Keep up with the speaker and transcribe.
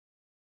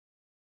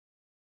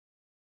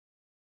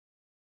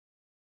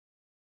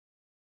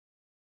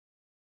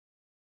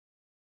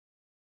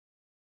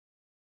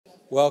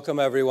Welcome,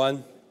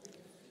 everyone.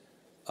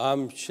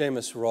 I'm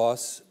Seamus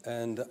Ross,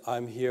 and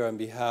I'm here on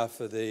behalf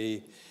of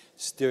the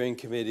steering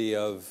committee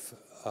that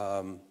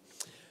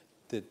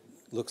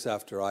looks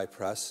after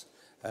iPres,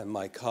 and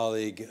my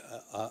colleague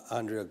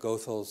Andrea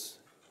Goethals,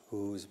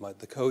 who's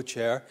the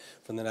co-chair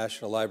from the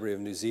National Library of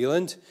New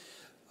Zealand,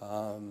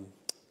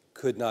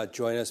 could not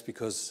join us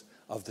because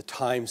of the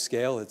time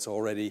scale. It's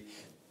already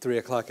 3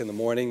 o'clock in the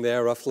morning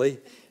there, roughly,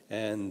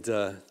 and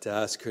to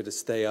ask her to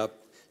stay up.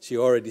 She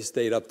already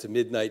stayed up to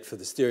midnight for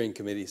the steering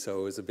committee,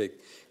 so it was a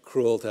bit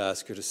cruel to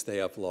ask her to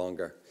stay up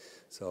longer.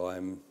 So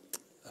I'm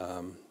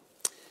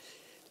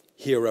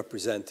here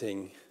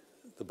representing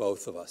the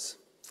both of us.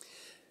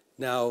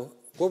 Now,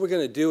 what we're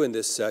going to do in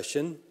this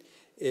session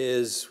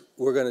is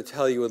we're going to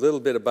tell you a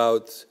little bit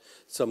about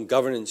some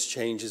governance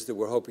changes that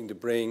we're hoping to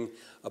bring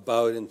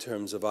about in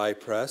terms of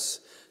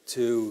iPres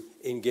to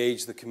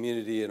engage the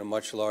community in a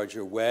much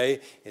larger way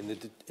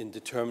in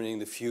determining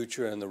the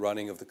future and the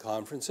running of the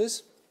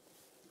conferences.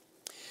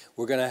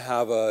 We're going to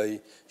have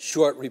a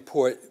short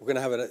report. We're going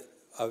to have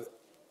a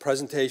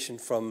presentation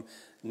from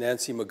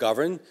Nancy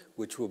McGovern,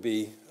 which will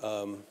be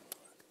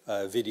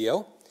a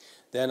video.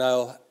 Then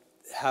I'll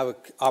have an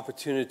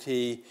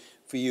opportunity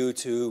for you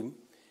to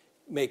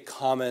make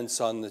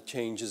comments on the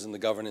changes in the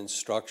governance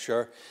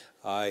structure.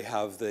 I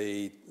have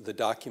the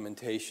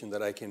documentation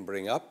that I can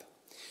bring up.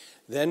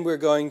 Then we're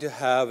going to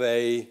have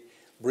a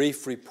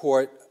brief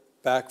report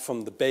back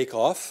from the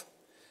bake-off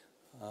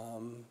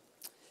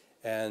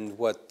and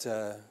what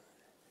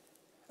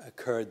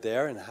occurred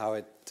there and how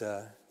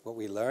what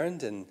we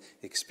learned and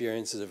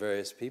experiences of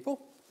various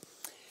people.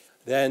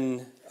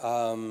 Then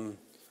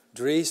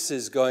Dries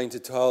is going to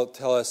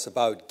tell us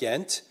about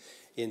Ghent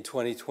in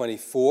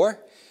 2024.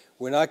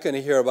 We're not going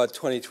to hear about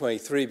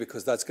 2023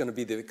 because that's going to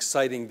be the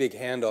exciting big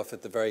handoff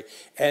at the very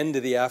end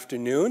of the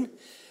afternoon.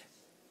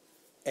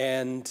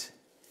 And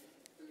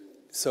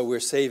so we're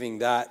saving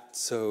that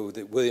so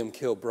that William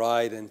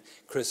Kilbride and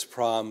Chris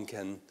Prom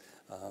can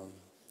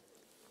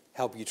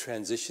help you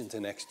transition to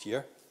next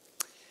year.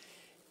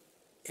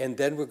 And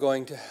then we're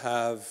going to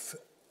have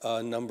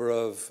a number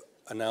of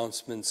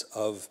announcements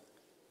of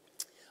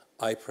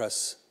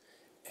iPres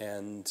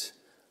and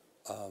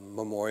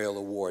memorial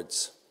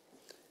awards.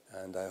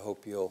 And I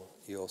hope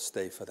you'll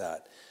stay for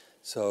that.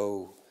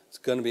 So it's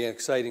going to be an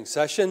exciting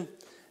session,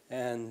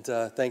 and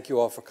thank you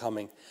all for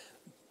coming.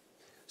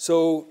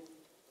 So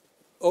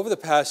over the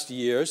past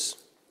years,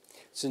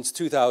 since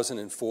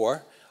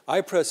 2004,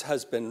 iPres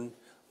has been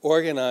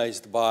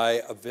organized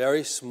by a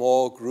very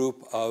small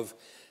group of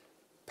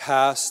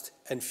past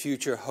and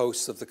future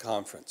hosts of the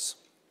conference.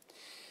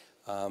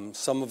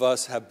 Some of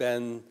us have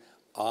been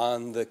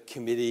on the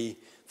committee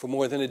for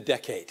more than a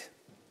decade.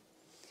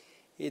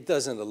 It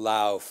doesn't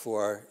allow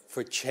for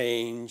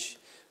change,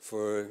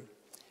 for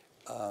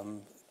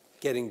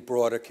getting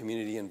broader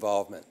community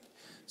involvement.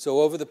 So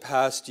over the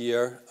past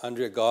year,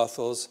 Andrea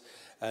Goethals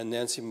and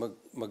Nancy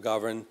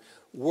McGovern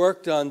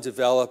worked on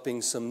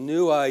developing some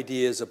new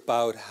ideas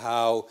about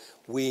how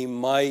we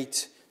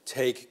might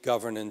take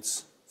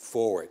governance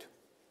forward.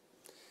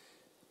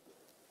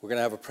 We're going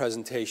to have a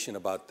presentation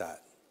about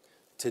that.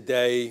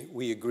 Today,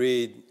 we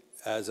agreed,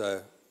 as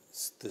the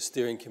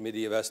steering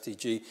committee of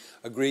SDG,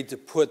 agreed to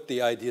put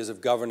the ideas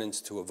of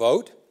governance to a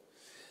vote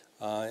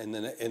in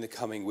the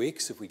coming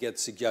weeks. If we get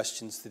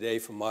suggestions today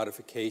for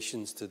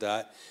modifications to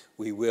that,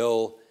 we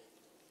will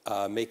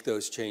make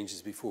those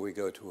changes before we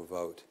go to a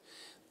vote.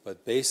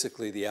 But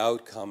basically, the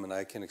outcome, and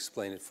I can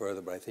explain it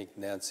further, but I think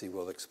Nancy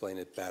will explain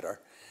it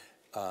better.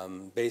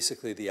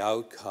 Basically, the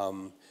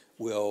outcome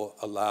will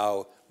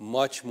allow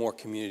much more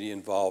community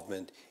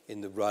involvement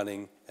in the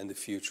running and the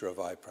future of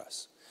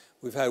iPres.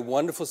 We've had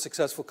wonderful,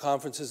 successful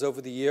conferences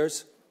over the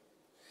years,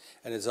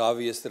 and it's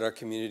obvious that our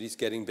community is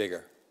getting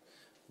bigger.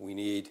 We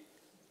need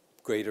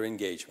greater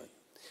engagement.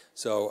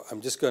 So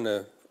I'm just going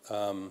to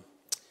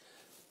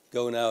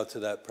go now to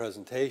that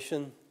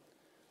presentation.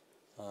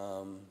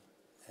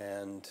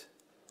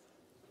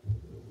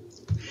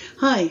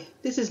 Hi,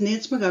 this is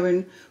Nancy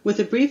McGovern with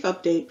a brief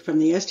update from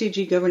the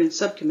SDG Governance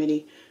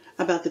Subcommittee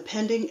about the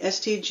pending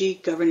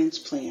SDG Governance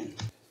Plan.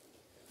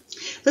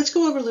 Let's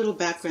go over a little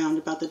background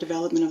about the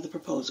development of the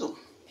proposal.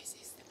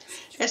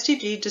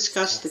 SDG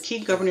discussed the key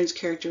governance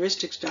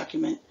characteristics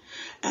document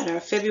at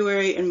our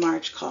February and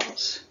March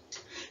calls.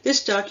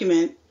 This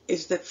document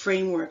is the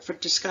framework for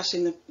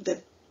discussing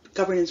the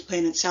governance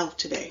plan itself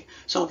today,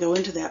 so I'll go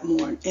into that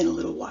more in a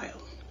little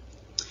while.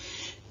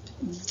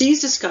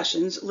 These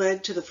discussions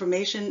led to the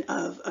formation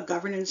of a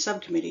governance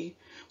subcommittee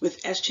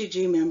with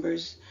SDG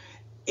members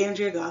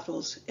Andrea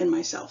Goethals and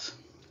myself.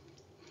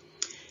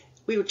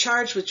 We were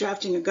charged with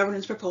drafting a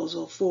governance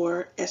proposal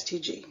for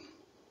SDG.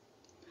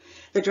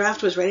 The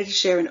draft was ready to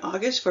share in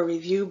August for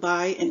review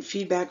by and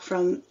feedback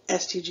from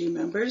SDG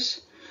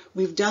members.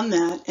 We've done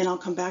that, and I'll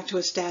come back to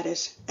a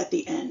status at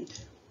the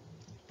end.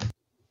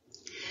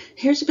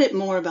 Here's a bit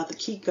more about the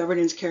key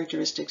governance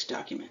characteristics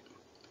document.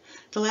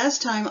 The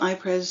last time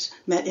iPres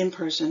met in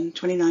person,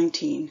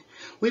 2019,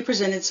 we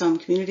presented some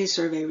community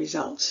survey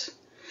results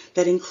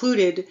that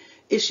included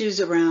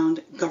issues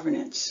around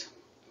governance.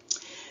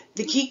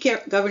 The key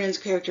governance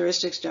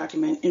characteristics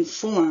document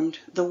informed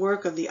the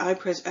work of the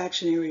iPres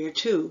Action Area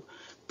 2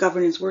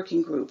 Governance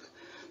Working Group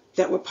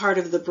that were part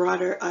of the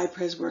broader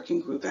iPres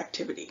Working Group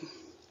activity.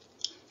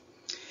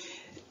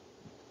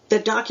 The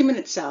document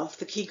itself,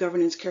 the key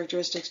governance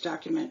characteristics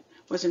document,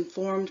 was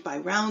informed by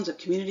rounds of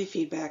community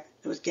feedback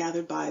that was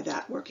gathered by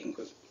that working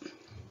group.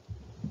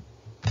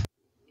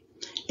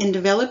 In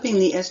developing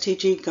the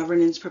STG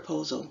governance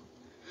proposal,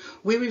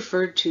 we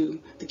referred to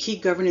the key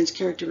governance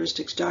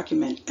characteristics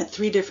document at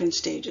 3 different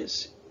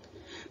stages.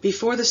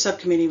 Before the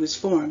subcommittee was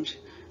formed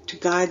to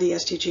guide the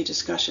STG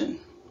discussion,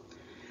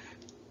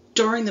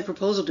 during the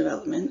proposal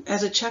development,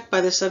 as a check by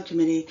the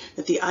subcommittee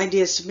that the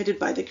ideas submitted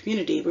by the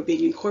community were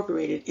being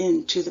incorporated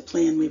into the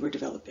plan we were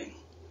developing,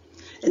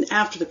 and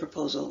after the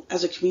proposal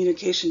as a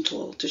communication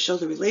tool to show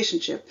the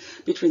relationship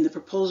between the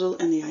proposal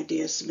and the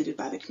ideas submitted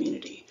by the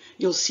community.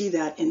 You'll see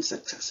that in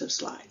successive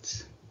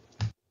slides.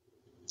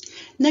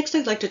 Next,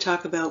 I'd like to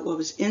talk about what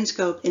was in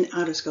scope and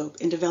out of scope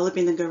in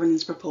developing the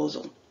governance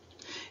proposal.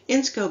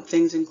 In scope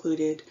things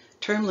included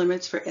term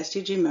limits for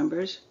STG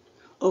members,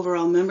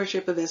 overall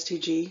membership of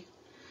STG,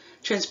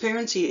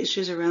 transparency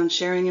issues around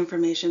sharing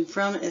information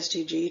from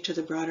STG to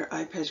the broader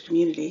iPres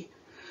community,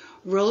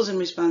 roles and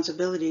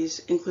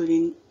responsibilities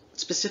including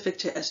specific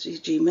to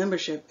STG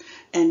membership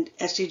and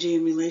STG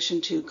in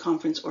relation to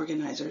conference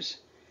organizers,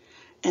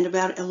 and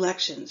about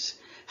elections,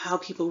 how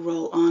people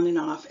roll on and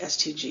off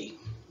STG.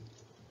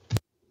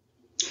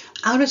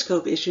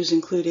 Out-of-scope issues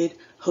included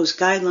host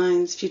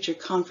guidelines, future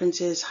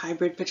conferences,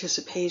 hybrid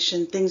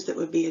participation, things that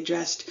would be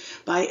addressed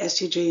by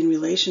STG in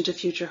relation to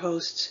future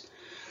hosts,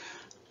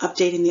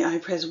 updating the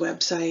iPres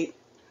website,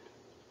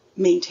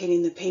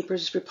 maintaining the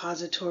papers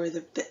repository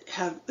that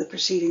have the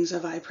proceedings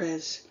of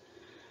iPres,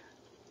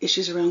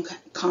 issues around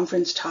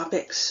conference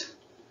topics,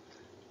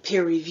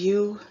 peer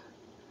review,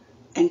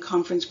 and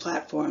conference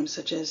platforms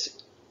such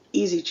as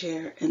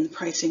EasyChair and the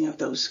pricing of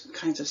those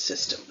kinds of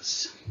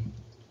systems.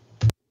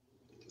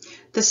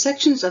 The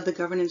sections of the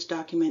governance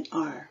document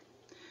are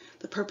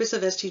the purpose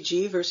of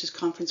STG versus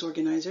conference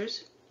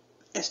organizers,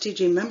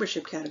 STG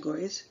membership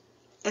categories,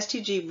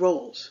 STG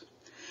roles,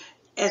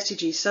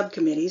 STG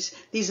subcommittees,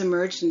 these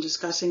emerged in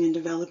discussing and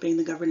developing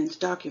the governance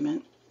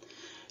document,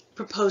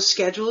 proposed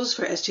schedules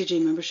for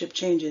STG membership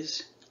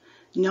changes,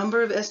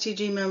 number of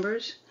STG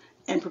members,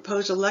 and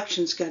proposed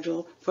election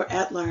schedule for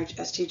at-large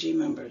STG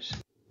members.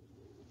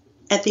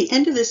 At the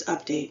end of this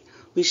update,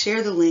 we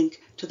share the link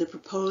to the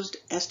proposed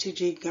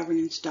STG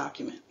governance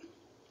document.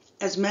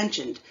 As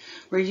mentioned,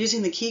 we're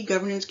using the key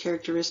governance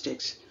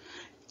characteristics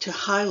to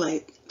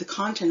highlight the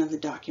content of the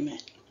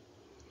document.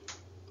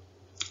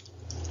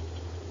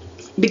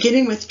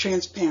 Beginning with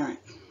transparent.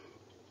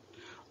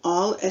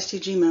 All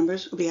STG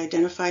members will be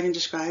identified and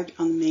described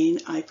on the main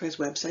iPres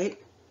website.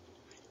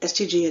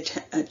 STG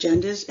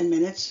agendas and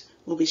minutes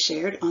will be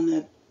shared on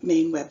the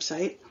main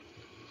website.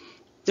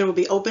 There will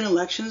be open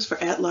elections for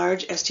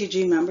at-large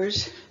STG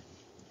members.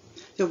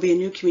 There will be a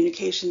new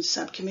communications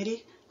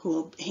subcommittee who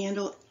will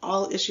handle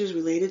all issues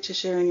related to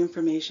sharing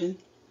information.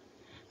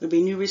 There will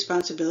be new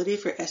responsibility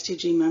for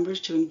STG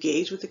members to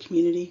engage with the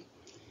community.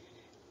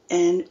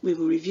 And we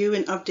will review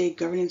and update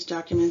governance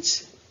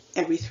documents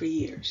every 3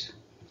 years.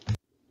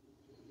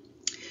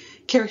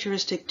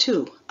 Characteristic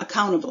 2,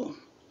 accountable.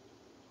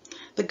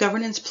 The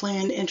governance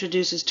plan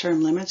introduces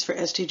term limits for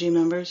STG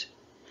members,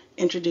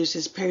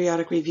 introduces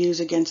periodic reviews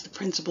against the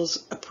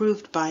principles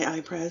approved by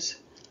iPres,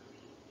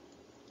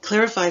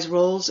 clarifies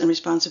roles and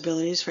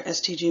responsibilities for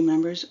STG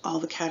members, all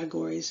the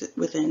categories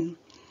within,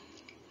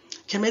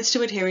 commits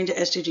to adhering to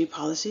STG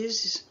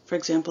policies, for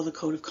example, the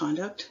Code of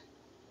Conduct,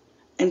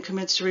 and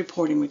commits to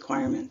reporting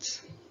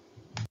requirements.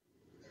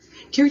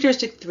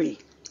 Characteristic 3,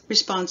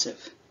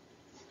 responsive.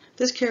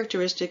 This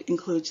characteristic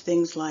includes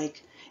things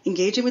like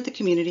engaging with the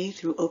community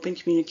through open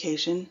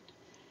communication,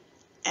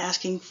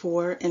 asking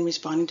for and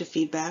responding to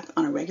feedback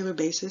on a regular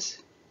basis,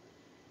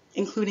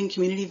 including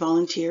community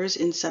volunteers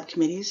in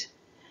subcommittees,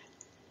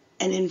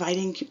 and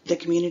inviting the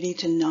community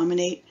to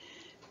nominate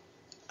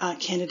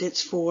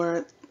candidates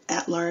for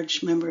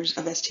at-large members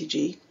of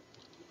STG,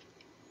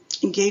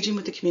 engaging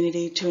with the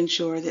community to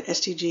ensure that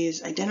STG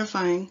is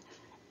identifying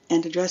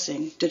and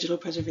addressing digital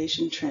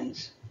preservation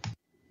trends.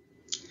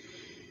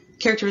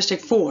 Characteristic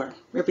 4,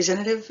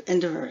 representative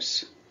and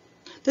diverse.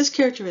 This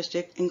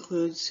characteristic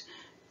includes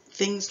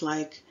things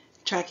like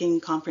tracking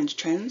conference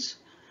trends,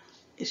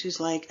 issues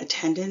like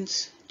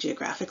attendance,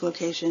 geographic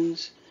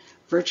locations,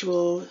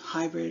 virtual,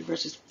 hybrid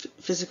versus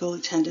physical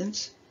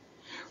attendance,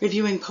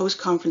 reviewing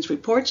post-conference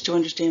reports to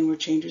understand where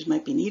changes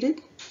might be needed,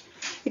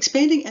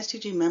 expanding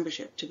STG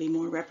membership to be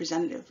more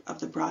representative of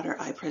the broader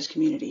iPres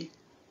community,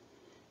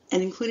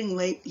 and including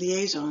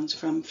liaisons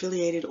from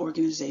affiliated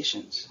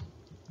organizations.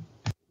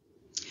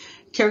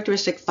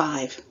 Characteristic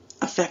 5,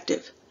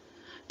 effective.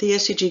 The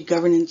STG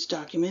governance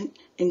document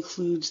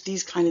includes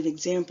these kind of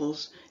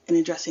examples in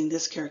addressing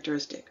this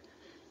characteristic.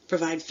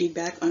 Provide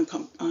feedback on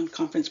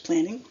conference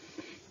planning,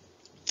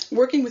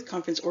 working with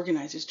conference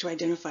organizers to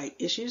identify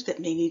issues that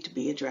may need to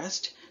be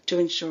addressed to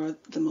ensure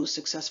the most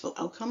successful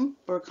outcome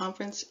for a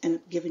conference in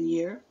a given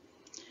year,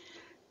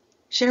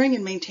 Sharing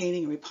and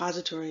maintaining a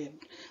repository of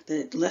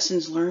the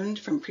lessons learned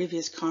from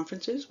previous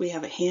conferences. We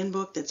have a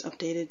handbook that's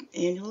updated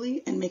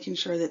annually, and making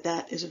sure that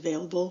that is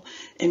available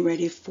and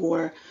ready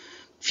for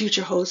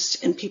future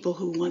hosts and people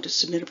who want to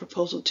submit a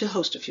proposal to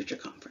host a future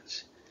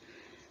conference.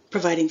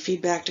 Providing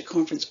feedback to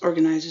conference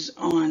organizers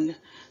on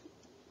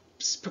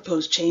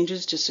proposed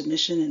changes to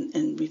submission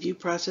and review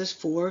process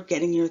for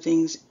getting your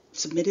things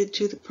submitted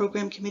to the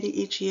program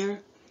committee each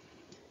year.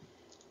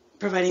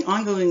 Providing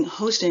ongoing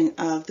hosting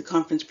of the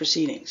conference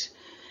proceedings,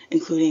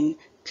 including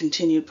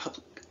continued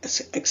public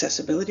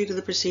accessibility to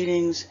the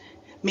proceedings,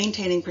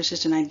 maintaining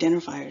persistent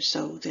identifiers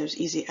so there's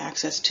easy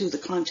access to the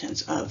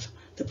contents of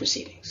the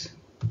proceedings.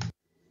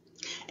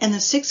 And the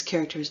sixth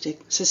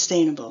characteristic,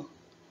 sustainable.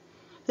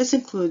 This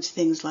includes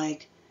things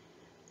like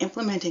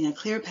implementing a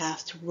clear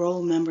path to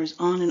roll members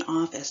on and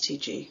off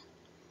STG,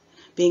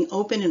 being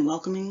open and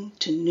welcoming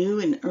to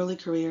new and early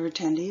career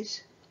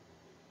attendees,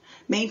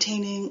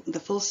 maintaining the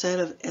full set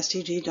of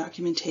STG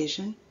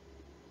documentation,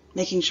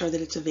 making sure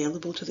that it's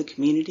available to the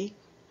community,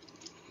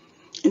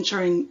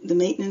 ensuring the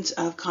maintenance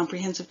of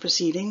comprehensive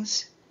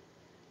proceedings,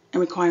 and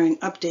requiring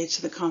updates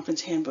to the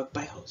conference handbook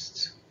by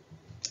hosts.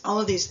 All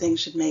of these things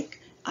should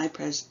make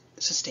iPres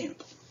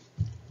sustainable.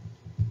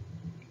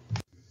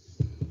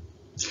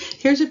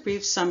 Here's a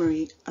brief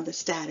summary of the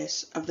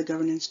status of the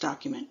governance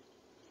document.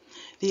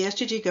 The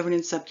STG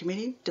Governance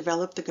Subcommittee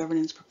developed the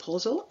governance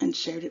proposal and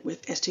shared it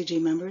with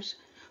STG members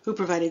who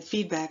provided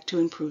feedback to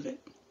improve it.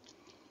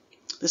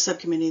 The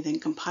subcommittee then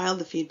compiled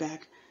the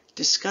feedback,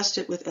 discussed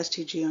it with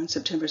STG on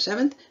September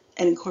 7th,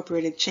 and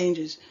incorporated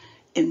changes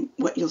in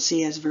what you'll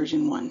see as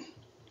version 1.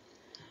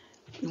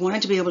 We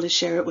wanted to be able to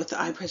share it with the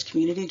iPres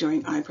community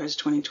during iPres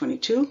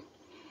 2022.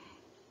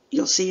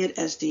 You'll see it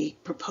as the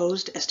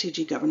proposed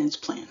STG governance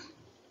plan.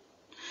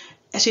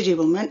 STG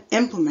will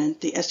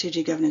implement the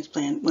STG governance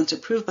plan once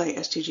approved by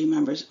STG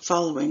members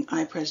following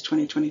iPres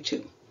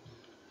 2022.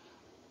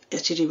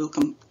 STG will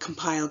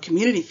compile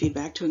community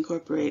feedback to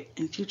incorporate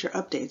in future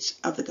updates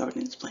of the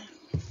governance plan.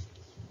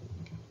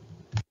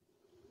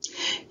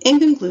 In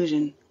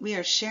conclusion, we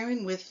are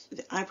sharing with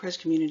the iPres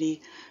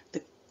community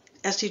the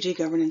STG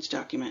governance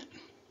document.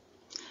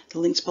 The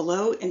links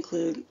below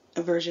include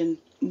a version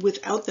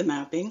without the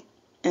mapping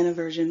and a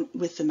version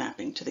with the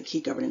mapping to the key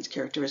governance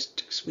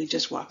characteristics we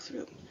just walked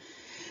through.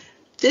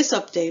 This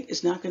update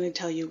is not going to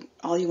tell you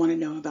all you want to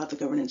know about the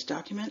governance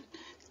document.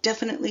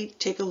 Definitely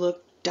take a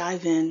look,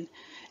 dive in,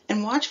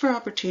 and watch for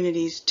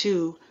opportunities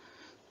to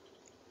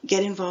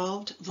get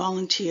involved,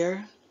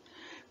 volunteer,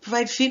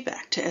 provide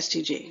feedback to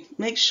STG.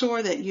 Make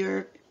sure that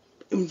you're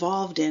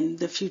involved in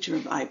the future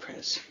of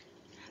iPres.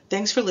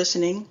 Thanks for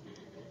listening.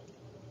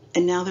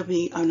 And now there'll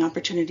be an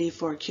opportunity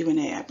for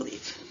Q&A, I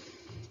believe.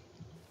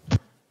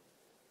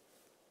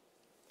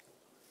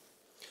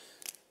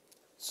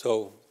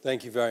 So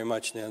thank you very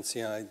much,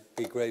 Nancy. I'd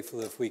be grateful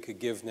if we could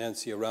give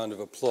Nancy a round of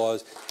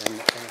applause.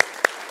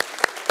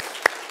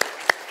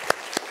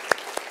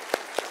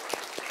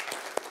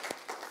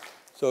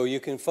 So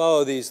you can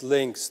follow these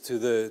links to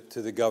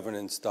the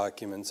governance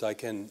documents. I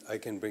can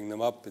bring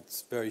them up.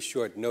 It's very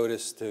short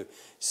notice to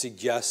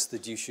suggest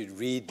that you should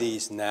read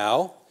these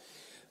now,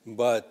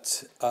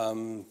 but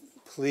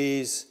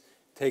please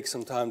take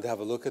some time to have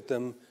a look at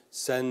them.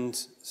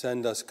 Send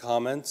us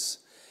comments,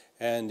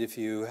 and if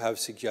you have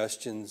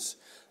suggestions,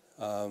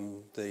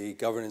 the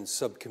governance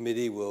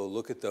subcommittee will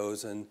look at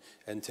those and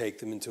take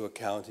them into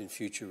account in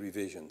future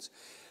revisions.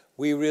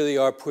 We really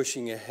are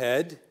pushing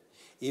ahead,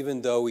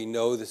 even though we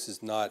know this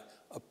is not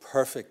a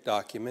perfect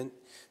document,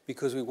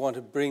 because we want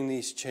to bring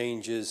these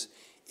changes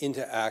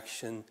into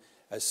action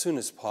as soon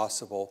as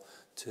possible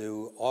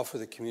to offer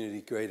the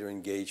community greater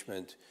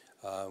engagement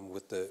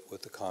with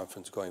the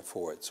conference going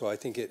forward. So I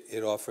think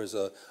it offers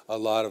a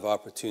lot of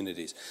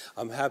opportunities.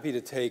 I'm happy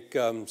to take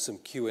some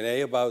Q&A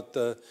about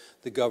the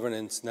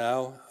governance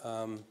now.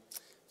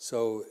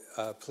 So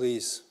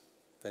please,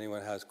 if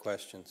anyone has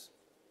questions.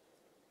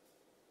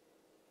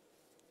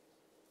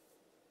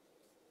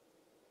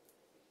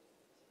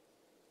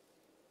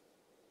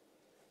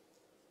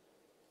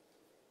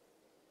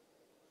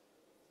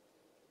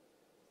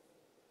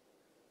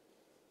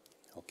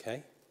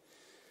 Okay.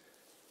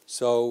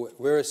 So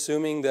we're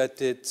assuming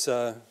that it's,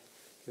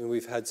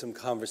 we've had some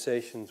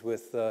conversations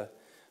with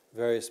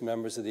various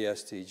members of the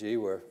STG.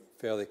 We're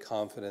fairly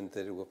confident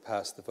that it will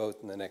pass the vote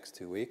in the next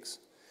 2 weeks.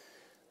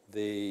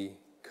 The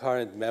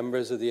current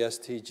members of the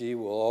STG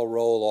will all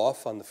roll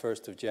off on the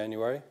 1st of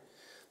January.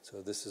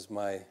 So this is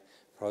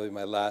probably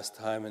my last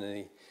time in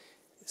any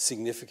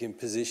significant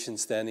position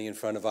standing in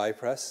front of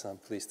iPres, I'm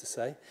pleased to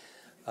say,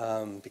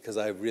 because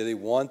I really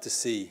want to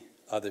see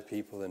other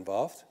people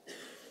involved.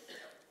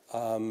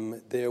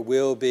 There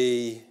will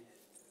be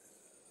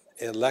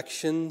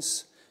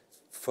elections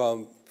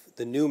from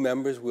the new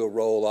members will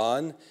roll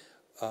on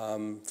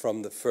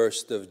from the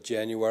 1st of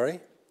January,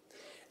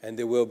 and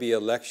there will be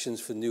elections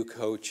for new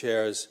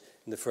co-chairs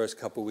in the first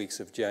couple weeks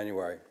of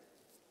January.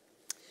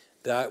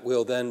 That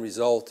will then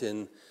result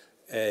in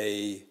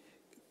a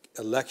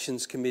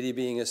elections committee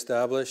being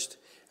established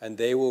and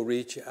they will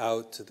reach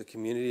out to the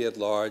community at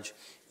large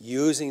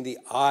using the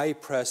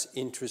iPres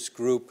interest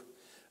group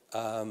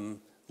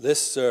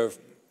listserv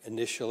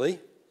initially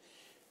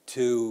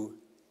to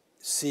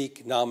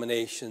seek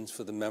nominations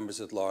for the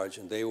members at large,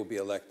 and they will be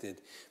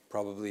elected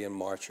probably in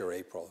March or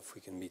April if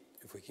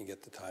we can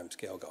get the time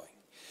scale going.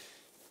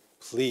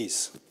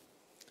 Please.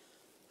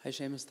 Hi,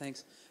 Seamus.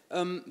 Thanks.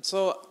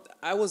 So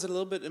I was a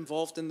little bit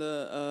involved in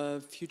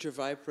the Future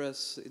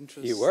iPres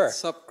interest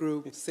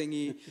subgroup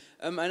thingy.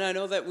 And I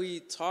know that we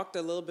talked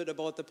a little bit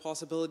about the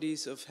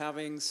possibilities of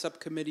having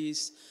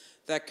subcommittees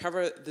that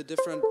cover the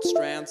different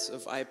strands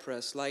of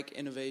iPres, like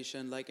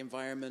innovation, like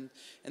environment.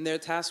 And their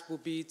task will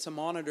be to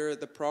monitor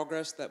the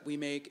progress that we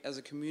make as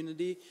a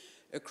community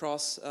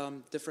across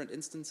different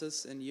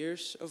instances and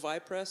years of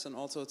iPres, and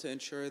also to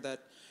ensure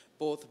that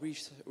both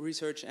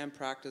research and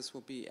practice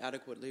will be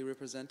adequately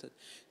represented.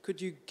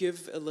 Could you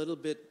give a little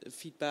bit of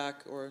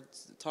feedback or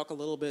talk a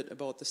little bit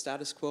about the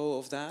status quo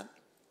of that?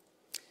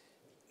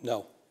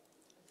 No.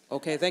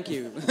 Okay, thank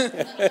you.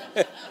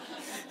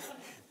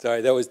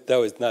 Sorry, that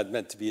was not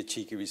meant to be a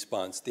cheeky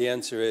response. The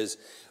answer is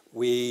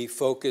we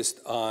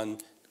focused on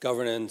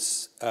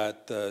governance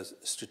at the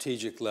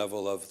strategic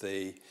level of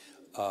the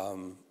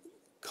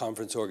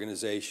conference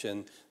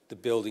organization, the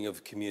building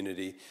of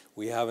community.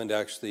 We haven't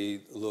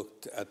actually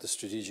looked at the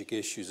strategic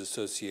issues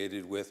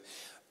associated with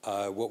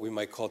what we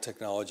might call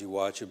Technology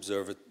Watch,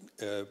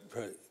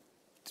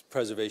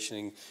 Preservation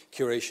and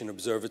Curation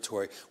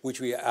Observatory,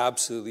 which we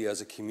absolutely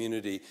as a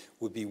community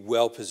would be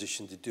well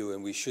positioned to do,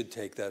 and we should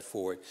take that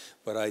forward.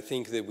 But I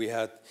think that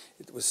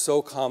it was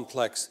so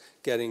complex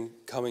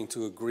coming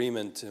to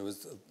agreement, and it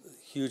was a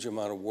huge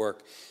amount of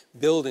work,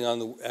 building on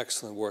the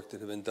excellent work that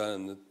had been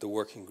done in the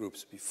working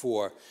groups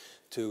before,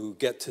 to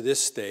get to this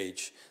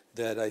stage,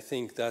 that I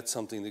think that's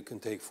something that can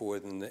take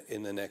forward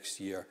in the next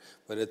year.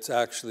 But it's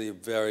actually a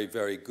very,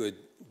 very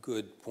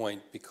good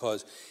point,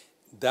 because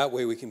that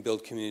way we can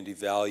build community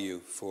value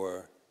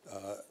for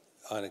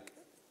on a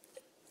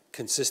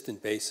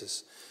consistent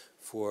basis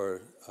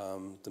for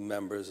the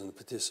members and the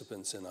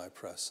participants in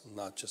iPres, and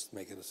not just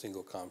make it a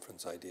single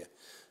conference idea.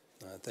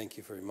 Thank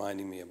you for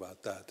reminding me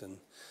about that. And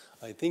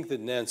I think that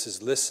Nance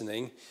is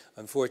listening.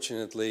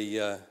 Unfortunately,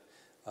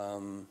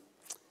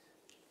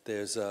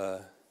 there's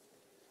a...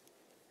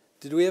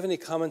 Did we have any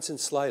comments in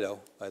Slido,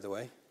 by the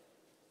way?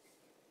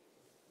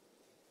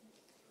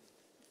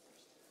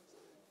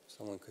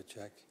 Someone could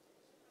check.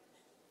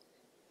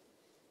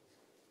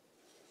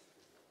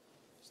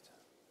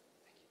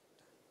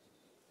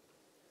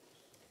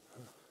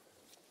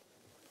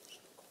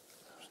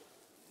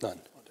 None.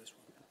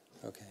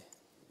 Okay.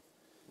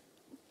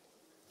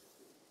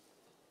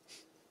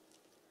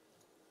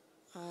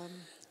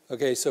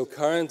 Okay, so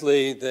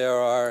currently there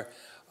are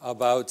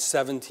about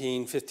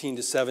 15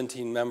 to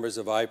 17 members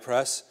of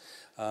iPres,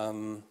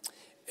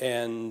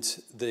 and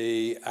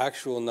the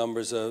actual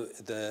numbers of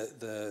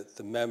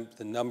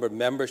the number of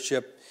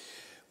membership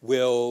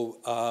will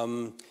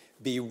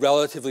be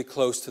relatively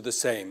close to the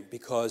same,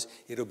 because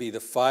it'll be the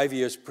 5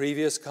 years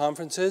previous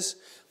conferences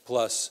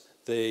plus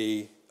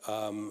the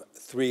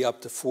 3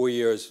 up to 4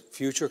 years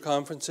future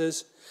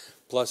conferences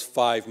plus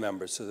 5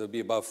 members. So there'll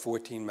be about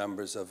 14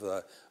 members of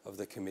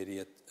the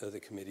committee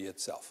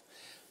itself.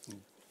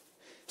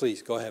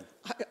 Please, go ahead.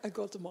 I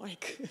got the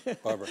mic.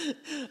 Barbara.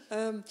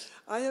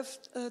 I have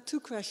 2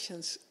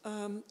 questions.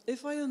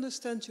 If I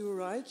understand you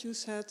right, you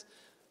said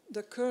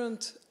the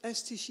current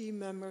STG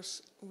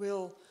members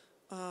will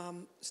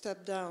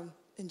step down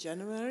in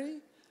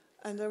January,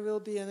 and there will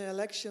be an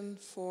election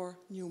for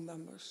new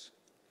members.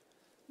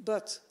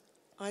 But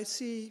I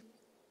see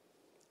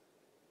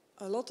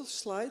a lot of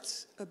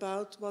slides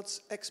about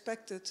what's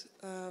expected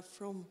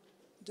from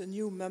the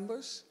new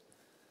members,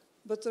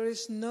 but there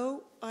is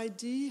no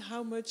idea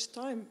how much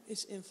time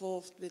is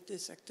involved with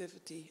this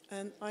activity.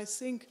 And I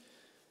think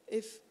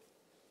if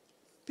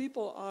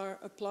people are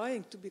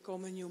applying to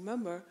become a new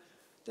member,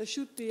 there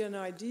should be an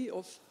idea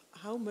of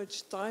how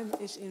much time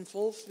is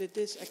involved with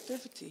this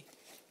activity.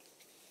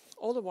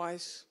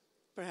 Otherwise,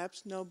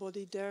 perhaps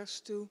nobody dares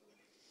to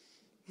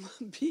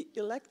be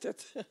elected.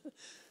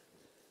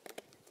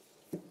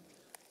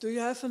 Do you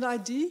have an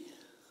idea?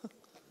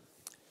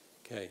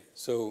 Okay,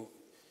 so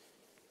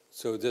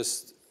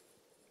this,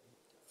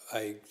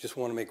 I just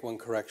want to make one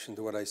correction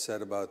to what I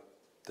said about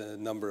the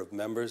number of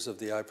members of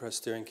the iPres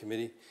Steering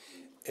Committee.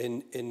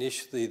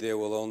 Initially, there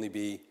will only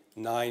be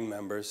 9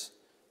 members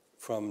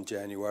from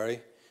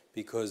January,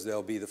 because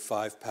there'll be the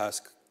 5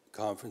 past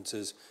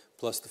conferences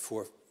plus the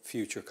 4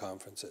 future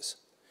conferences.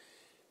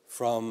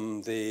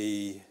 From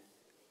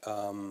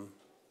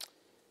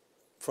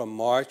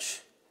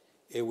March,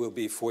 it will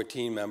be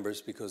 14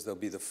 members, because there'll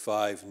be the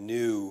 5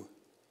 new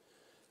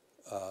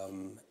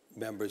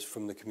members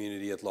from the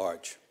community at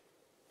large.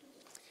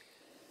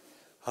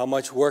 How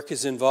much work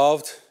is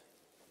involved?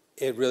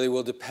 It really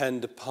will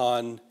depend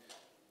upon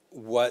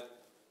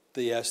what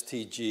the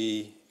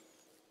STG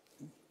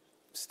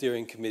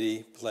Steering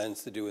Committee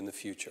plans to do in the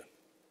future.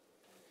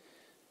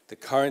 The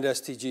current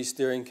STG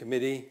Steering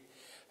Committee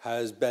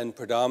has been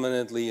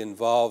predominantly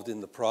involved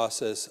in the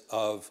process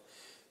of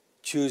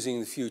choosing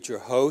the future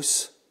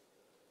hosts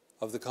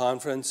of the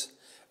conference,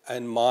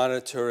 and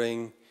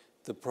monitoring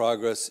the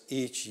progress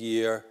each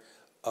year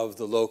of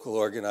the local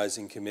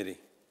organizing committee.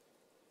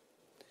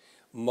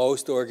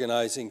 Most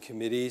organizing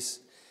committees,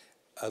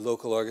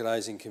 local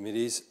organizing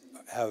committees,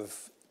 have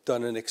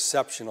done an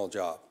exceptional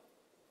job.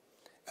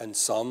 And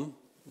some,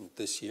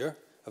 this year,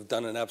 have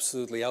done an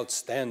absolutely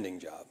outstanding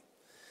job.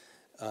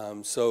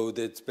 So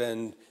there's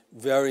been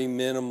very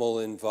minimal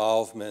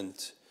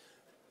involvement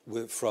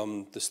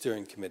from the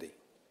steering committee.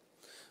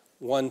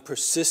 One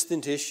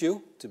persistent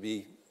issue, to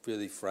be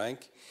really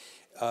frank,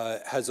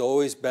 has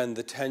always been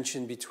the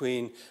tension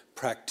between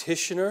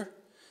practitioner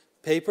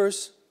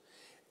papers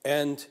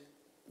and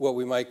what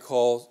we might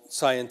call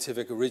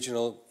scientific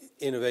original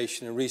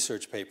innovation and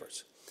research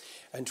papers.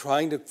 And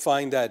trying to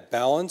find that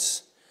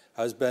balance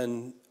has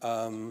been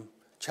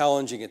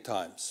challenging at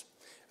times.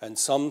 And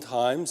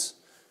sometimes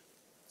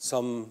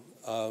some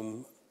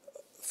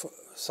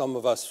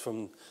of us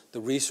from the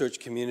research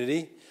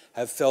community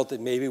have felt that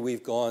maybe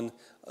we've gone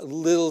a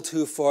little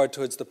too far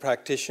towards the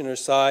practitioner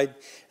side,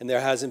 and there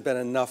hasn't been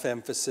enough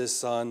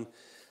emphasis on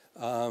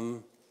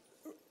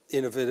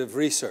innovative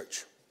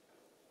research.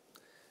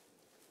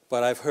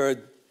 But I've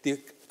heard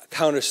the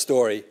counter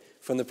story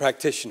from the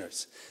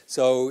practitioners.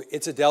 So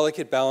it's a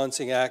delicate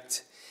balancing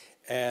act,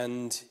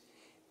 and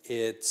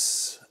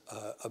it's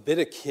a bit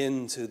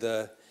akin to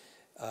the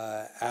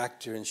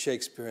actor in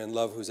Shakespeare in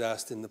Love who's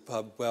asked in the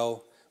pub,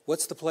 well,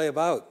 what's the play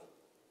about?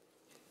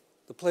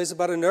 The play's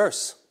about a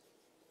nurse.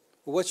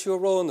 Well, what's your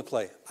role in the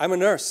play? I'm a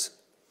nurse.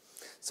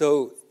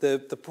 So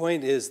the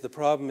point is, the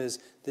problem is,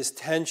 this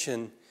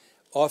tension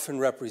often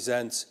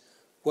represents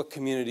what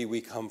community we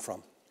come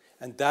from.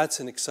 And that's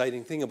an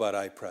exciting thing about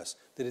iPres,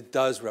 that it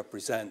does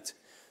represent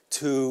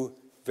two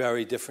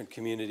very different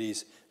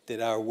communities that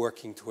are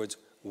working towards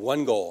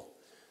one goal: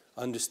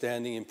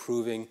 understanding,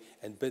 improving,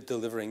 and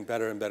delivering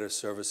better and better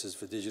services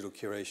for digital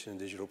curation and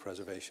digital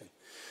preservation.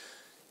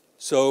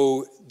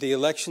 So the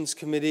elections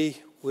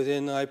committee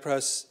within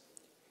iPres,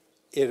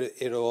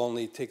 it'll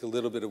only take a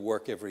little bit of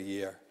work every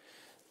year.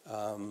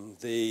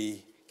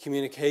 The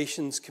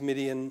communications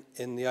committee in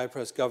the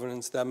iPres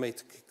governance, that may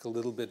take a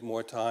little bit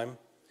more time.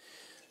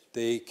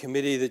 The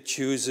committee that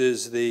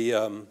chooses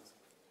the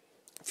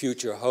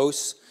future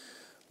hosts,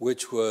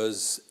 which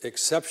was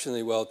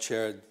exceptionally well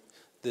chaired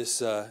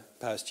this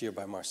past year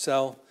by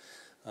Marcel,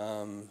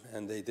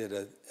 and they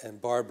did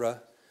and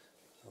Barbara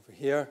over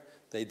here,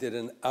 they did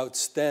an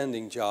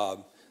outstanding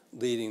job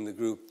leading the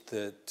group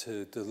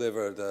to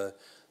deliver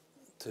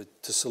to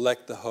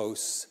select the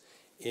hosts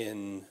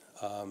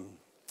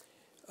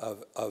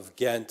of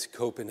Ghent,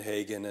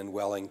 Copenhagen, and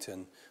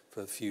Wellington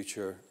for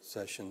future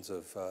sessions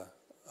of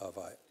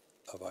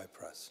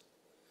iPres.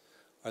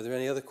 Are there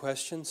any other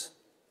questions?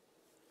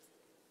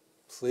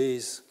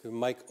 Please, give the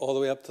mic all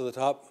the way up to the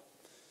top.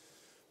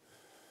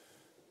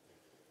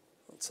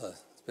 It's a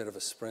bit of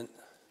a sprint.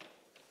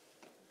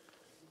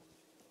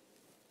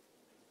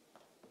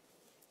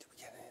 Did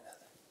we get any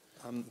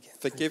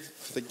other?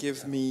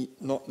 Forgive me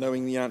not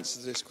knowing the answer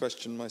to this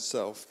question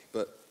myself,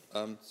 but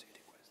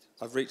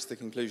I've reached the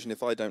conclusion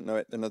if I don't know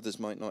it, then others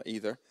might not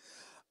either.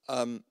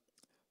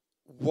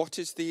 What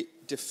is the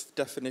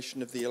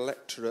definition of the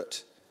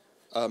electorate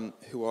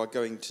who are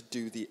going to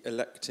do the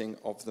electing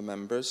of the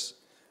members?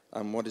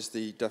 And what is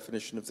the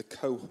definition of the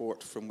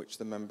cohort from which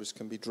the members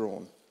can be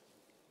drawn?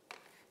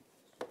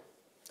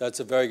 That's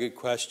a very good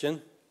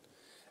question.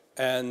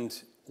 And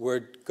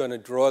we're going to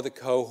draw the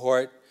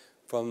cohort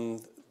from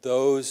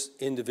those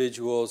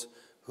individuals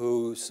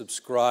who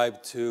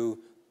subscribe to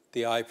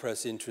the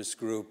iPres interest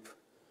group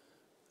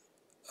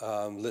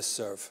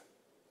listserv.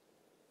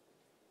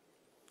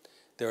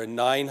 There are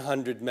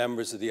 900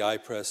 members of the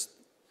iPres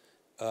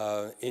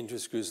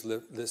interest group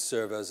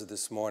listserv as of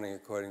this morning,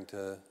 according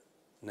to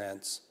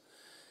Nance.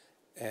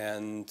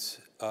 And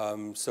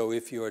so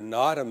if you are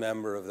not a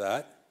member of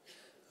that,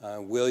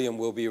 William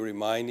will be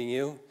reminding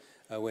you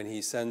when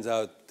he sends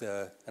out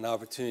an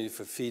opportunity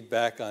for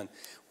feedback on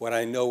what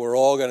I know we're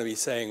all going to be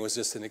saying was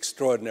just an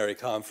extraordinary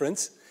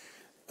conference.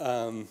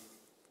 I'll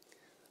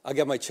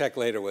get my check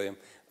later, William.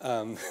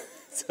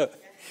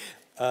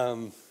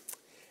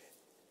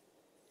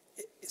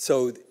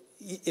 So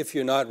if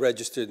you're not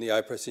registered in the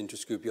iPres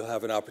interest group, you'll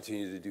have an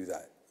opportunity to do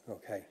that,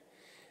 okay?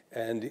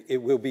 And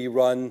it will be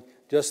run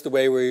just the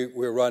way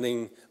we're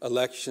running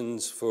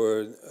elections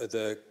for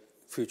the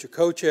future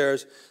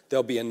co-chairs.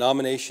 There'll be a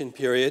nomination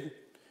period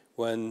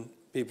when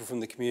people from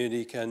the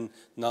community can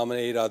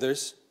nominate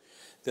others.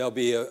 There'll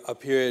be a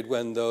period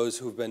when those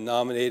who've been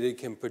nominated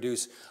can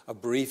produce a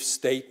brief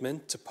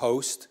statement to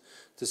post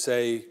to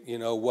say, you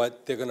know,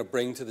 what they're going to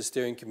bring to the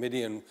steering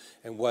committee and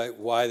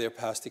why their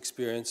past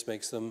experience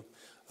makes them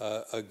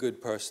a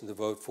good person to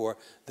vote for.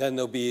 Then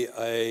there'll be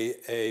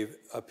a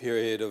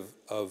period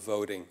of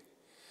voting.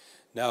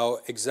 Now,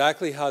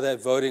 exactly how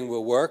that voting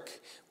will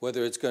work,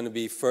 whether it's going to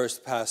be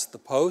first past the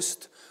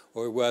post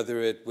or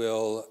whether it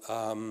will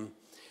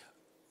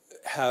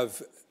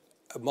have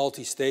a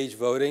multi-stage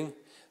voting,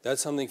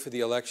 that's something for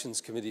the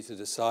elections committee to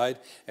decide,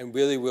 and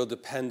really will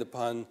depend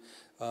upon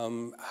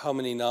how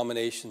many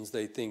nominations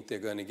they think they're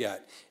going to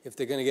get. If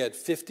they're going to get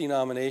 50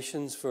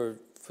 nominations to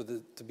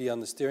be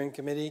on the steering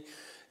committee,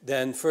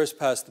 then first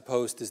past the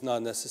post is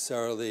not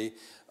necessarily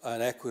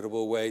an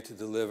equitable way to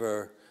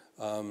deliver,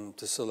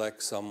 to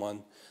select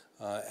someone,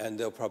 and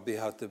they'll probably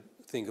have to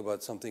think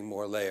about something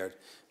more layered.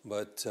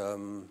 But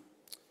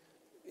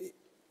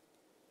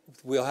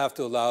we'll have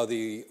to allow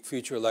the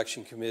future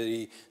election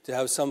committee to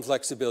have some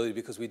flexibility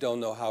because we don't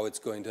know how it's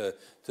going to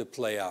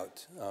play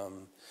out.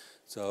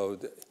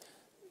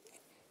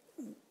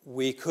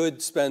 We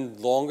could spend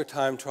longer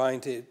time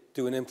trying to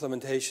do an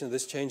implementation of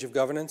this change of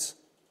governance,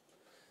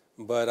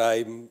 but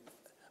I'm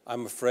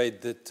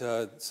afraid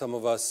that some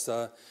of us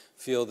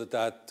feel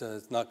that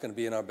is not going to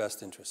be in our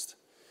best interest.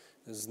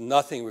 There's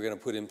nothing we're going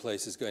to put in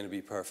place is going to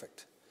be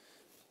perfect.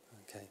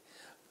 Okay.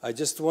 I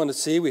just want to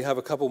see, we have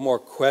a couple more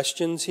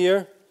questions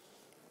here.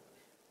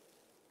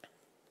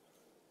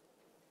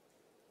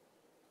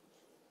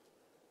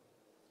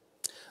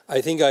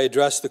 I think I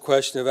addressed the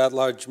question of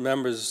at-large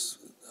members.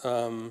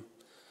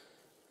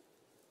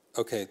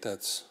 Okay,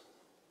 that's...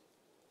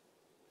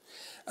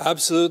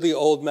 Absolutely,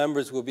 old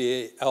members will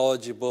be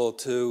eligible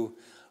to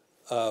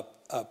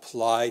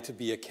apply to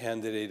be a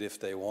candidate if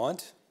they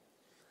want.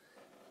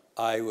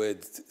 I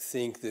would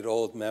think that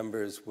old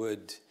members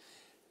would,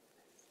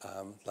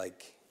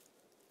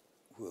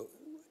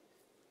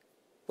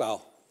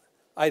 well,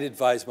 I'd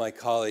advise my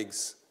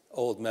colleagues,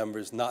 old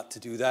members, not to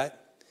do that,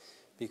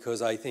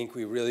 because I think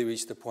we really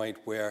reached the point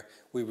where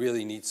we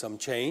really need some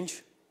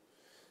change,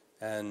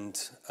 and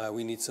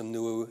we need some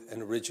new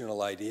and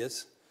original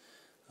ideas.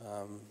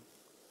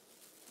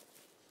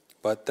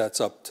 But that's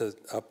up to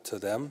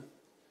them.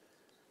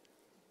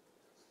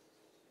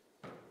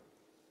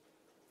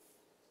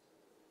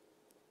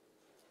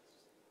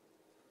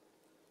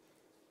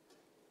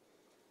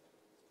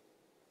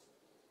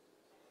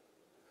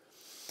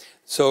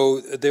 So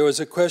there was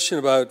a question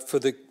about for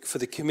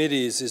the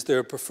committees, is there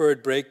a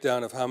preferred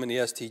breakdown of how many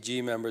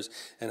STG members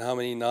and how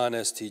many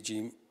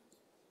non-STG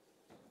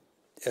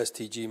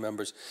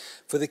members?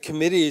 For the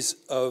committees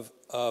of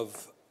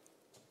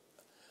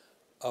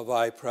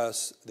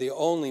iPres, the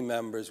only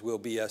members will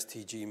be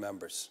STG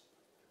members.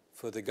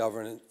 For the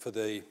governance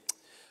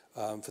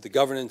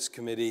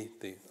committee,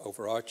 the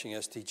overarching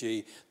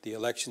STG, the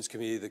elections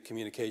committee, the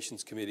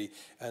communications committee,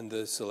 and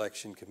the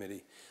selection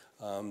committee.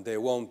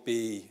 There won't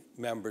be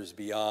members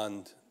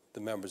beyond the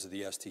members of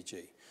the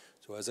STG.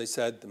 So as I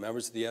said, the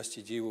members of the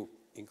STG will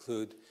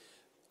include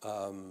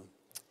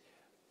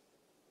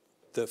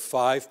the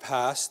 5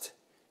 past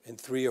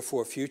and 3 or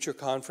 4 future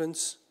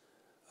conference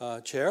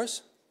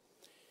chairs,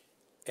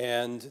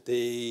 and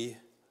the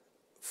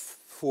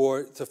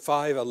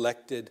 5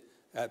 elected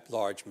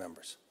at-large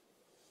members.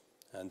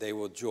 And they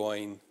will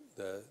join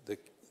the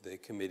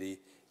committee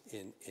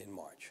in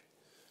March.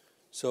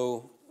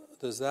 So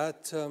does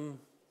that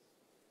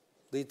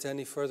lead to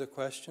any further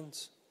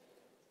questions?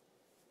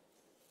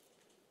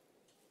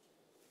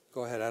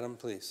 Go ahead, Adam,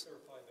 please.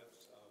 Clarify that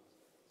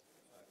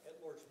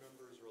at-large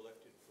members are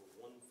elected for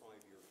 1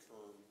 5-year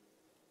term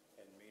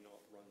and may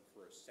not run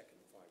for a second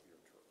 5-year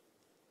term.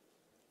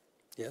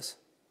 Yes,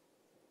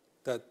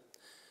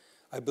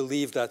 I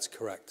believe that's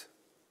correct.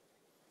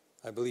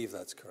 I believe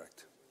that's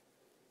correct.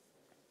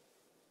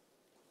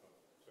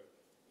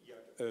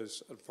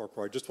 As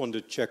Farquhar, I just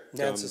wanted to check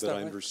that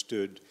I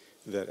understood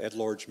that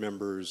at-large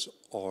members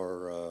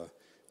are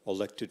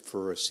elected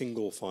for a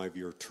single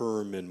 5-year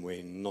term and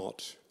may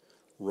not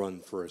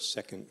run for a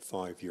second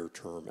 5-year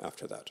term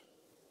after that.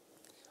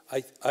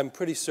 I'm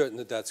pretty certain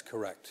that that's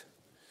correct.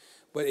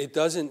 But it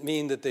doesn't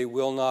mean that they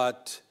will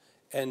not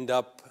end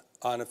up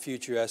on a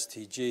future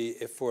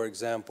STG if, for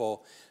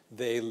example,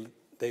 they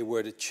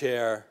were to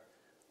chair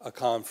a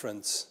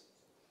conference,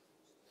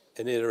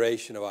 an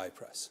iteration of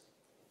iPres.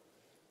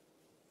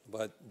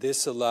 But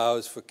this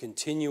allows for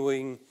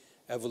continuing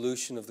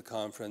evolution of the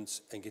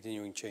conference and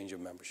continuing change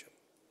of membership.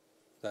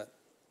 Is that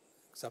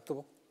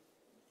acceptable?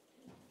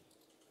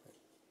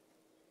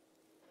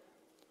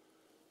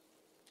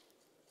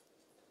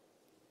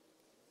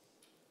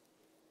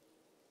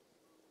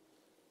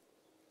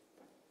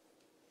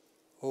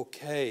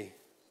 Okay.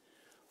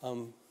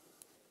 I'm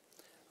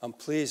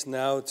pleased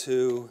now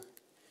to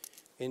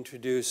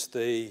introduce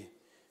the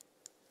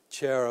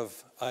chair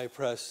of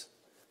iPres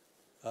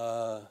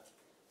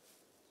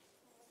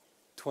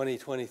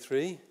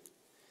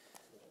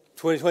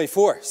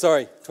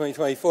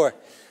 2024.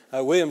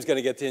 William's going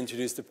to get to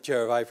introduce the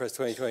chair of iPres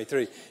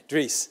 2023.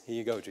 Dries, here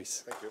you go,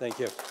 Dries. Thank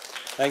you.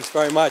 Thanks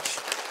very much.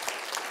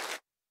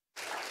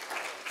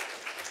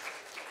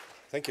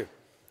 Thank you.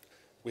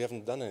 We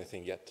haven't done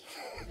anything yet.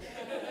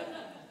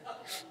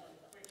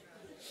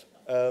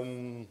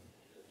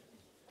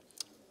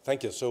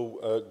 Thank you.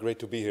 So great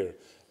to be here.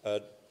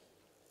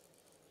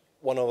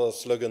 One of our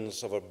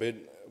slogans of our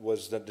bid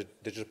was that the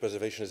digital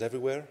preservation is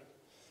everywhere.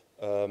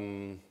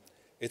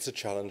 It's a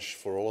challenge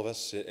for all of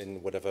us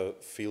in whatever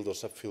field or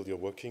subfield you're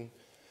working.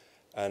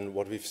 And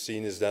what we've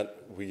seen is that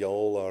we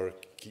all are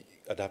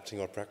adapting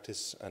our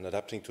practice and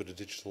adapting to the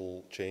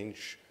digital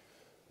change,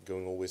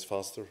 going always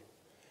faster.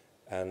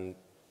 And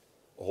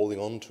holding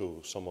on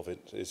to some of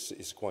it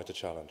is quite a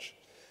challenge.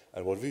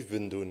 And what we've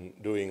been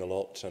doing a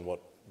lot, and what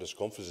this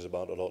conference is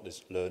about a lot,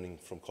 is learning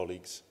from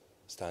colleagues,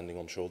 standing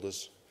on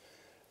shoulders.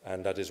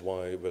 And that is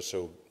why we're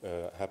so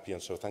happy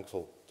and so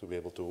thankful to be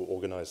able to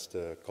organize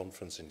the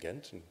conference in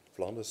Ghent, in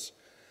Flanders,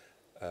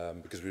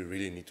 because we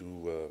really need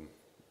to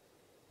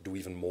do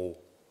even more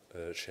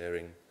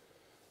sharing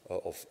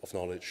of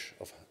knowledge,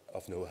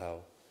 of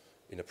know-how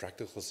in a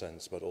practical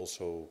sense, but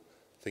also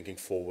thinking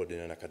forward in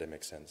an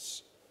academic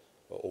sense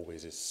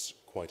always is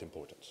quite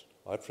important.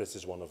 iPres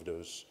is one of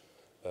those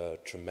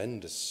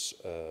tremendous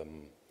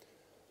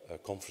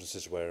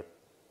conferences where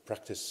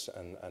practice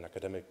and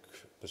academic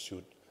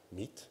pursuit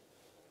meet,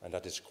 and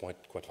that is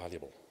quite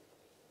valuable.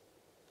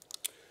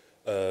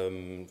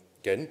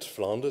 Ghent,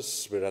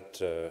 Flanders, we're at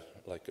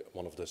like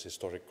one of those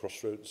historic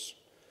crossroads.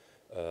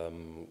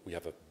 We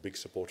have a big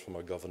support from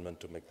our government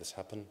to make this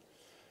happen.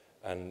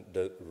 And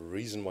the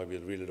reason why we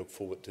really look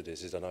forward to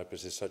this is that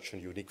iPres is such a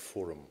unique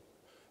forum,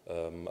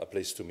 a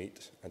place to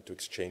meet and to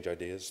exchange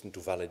ideas and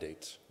to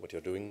validate what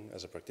you're doing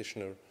as a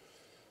practitioner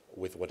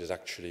with what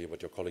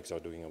your colleagues are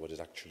doing and what is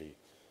actually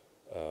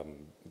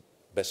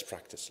best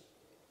practice.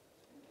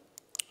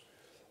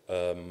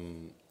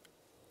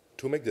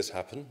 To make this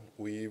happen,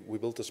 we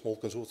built a small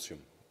consortium.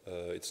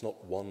 It's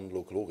not one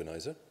local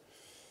organizer.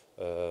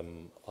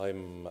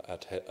 I'm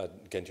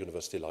at Ghent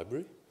University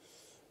Library,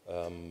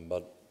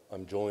 but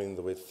I'm joined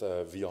with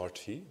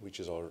VRT, which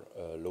is our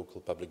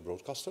local public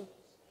broadcaster,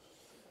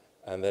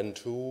 and then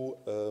two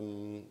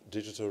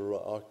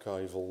digital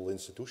archival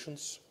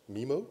institutions,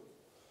 MIMO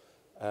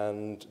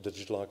and the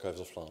Digital Archives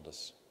of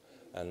Flanders.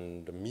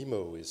 And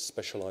MIMO is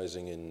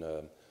specializing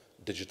in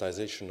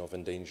digitization of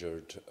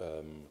endangered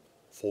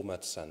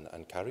formats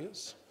and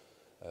carriers,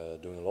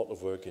 doing a lot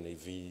of work in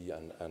AV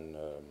and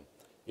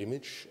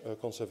image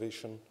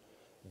conservation.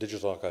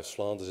 Digital Archives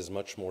Flanders is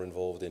much more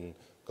involved in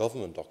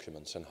government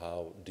documents and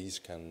how these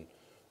can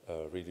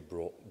really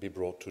be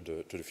brought to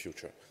the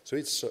future. So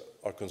it's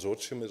our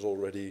consortium is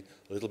already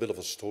a little bit of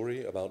a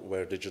story about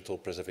where digital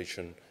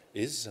preservation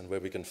is and where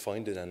we can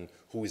find it and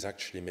who is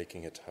actually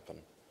making it happen.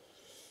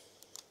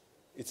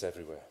 It's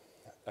everywhere.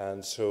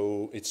 And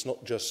so it's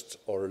not just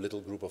our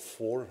little group of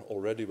 4.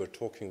 Already we're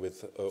talking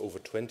with over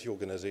 20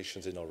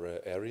 organizations in our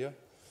area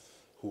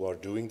who are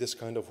doing this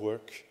kind of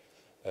work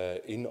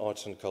in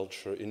arts and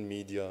culture, in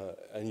media,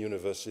 and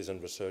universities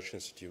and research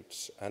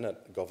institutes, and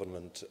at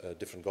government,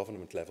 different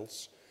government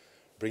levels,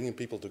 bringing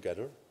people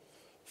together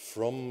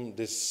from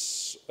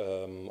this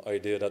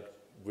idea that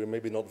we're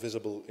maybe not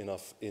visible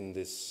enough in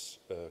this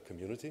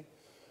community.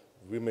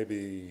 We may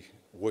be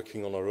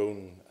working on our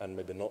own and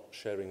maybe not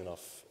sharing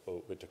enough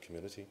with the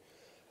community,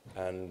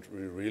 and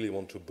we really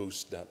want to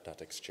boost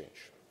that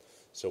exchange.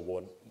 So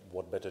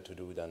what better to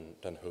do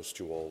than host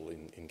you all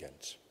in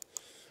Ghent.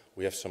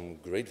 We have some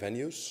great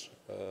venues,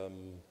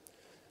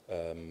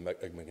 a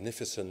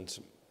magnificent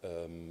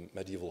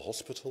medieval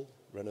hospital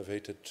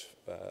renovated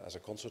as a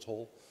concert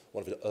hall.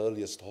 One of the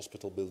earliest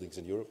hospital buildings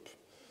in Europe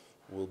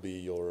will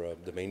be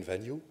the main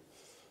venue.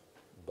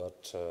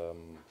 But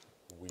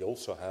we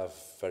also have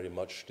very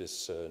much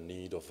this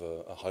need of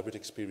a hybrid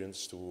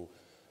experience to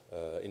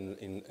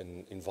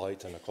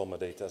invite and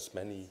accommodate as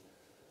many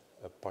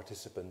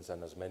participants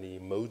and as many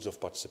modes of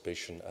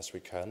participation as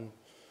we can.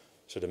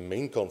 So the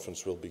main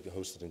conference will be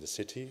hosted in the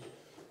city.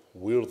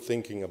 We're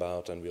thinking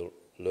about and we're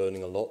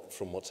learning a lot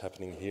from what's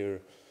happening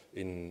here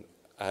in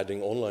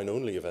adding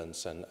online-only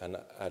events and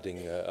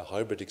adding a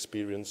hybrid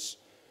experience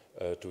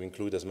to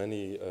include as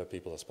many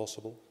people as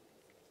possible.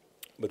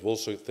 But we're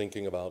also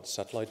thinking about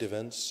satellite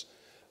events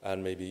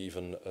and maybe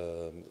even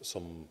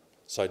some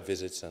site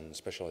visits and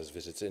specialized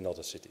visits in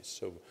other cities.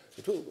 So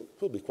it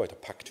will be quite a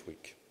packed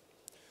week.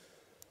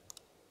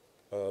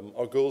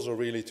 Our goals are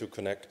really to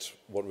connect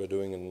what we're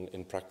doing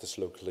in practice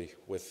locally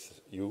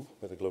with you,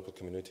 with the global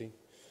community.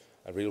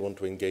 I really want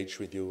to engage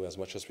with you as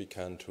much as we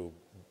can to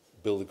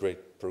build a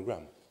great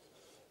program,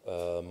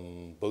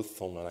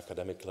 both on an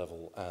academic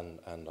level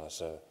and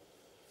as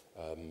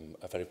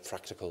a very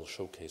practical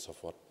showcase of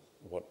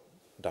what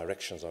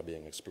directions are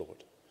being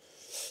explored.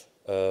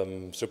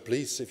 So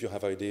please, if you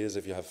have ideas,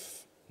 if you have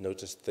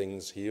noticed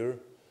things here,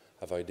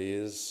 have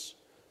ideas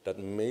that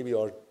maybe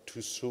are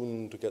too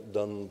soon to get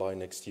done by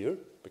next year,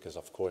 because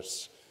of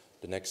course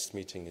the next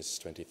meeting is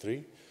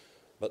 23,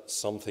 but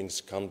some things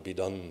can't be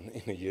done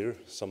in a year,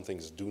 some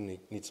things do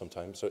need some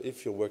time. So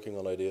if you're working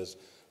on ideas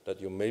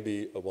that you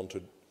maybe want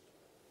to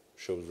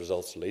show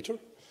results later,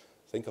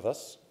 think of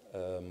us.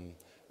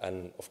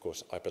 And of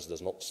course iPres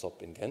does not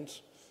stop in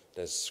Ghent.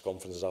 There's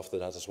conferences after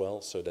that as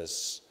well, so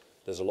there's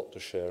a lot to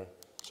share.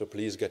 So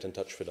please get in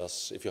touch with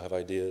us if you have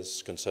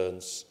ideas,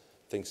 concerns,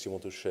 things you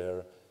want to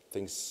share,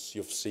 things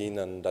you've seen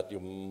and that you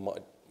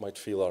might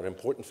feel are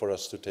important for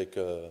us to take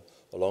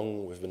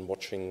along. We've been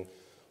watching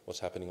what's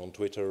happening on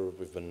Twitter.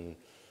 We've been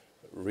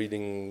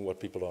reading what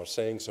people are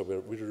saying. So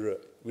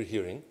we're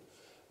hearing,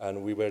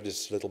 and we wear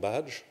this little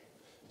badge.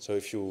 So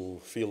if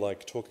you feel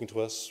like talking to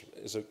us,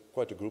 there's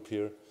quite a group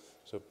here.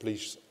 So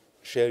please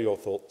share your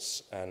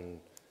thoughts and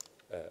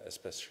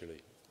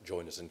especially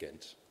join us in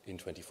Ghent in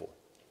 24.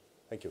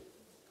 Thank you.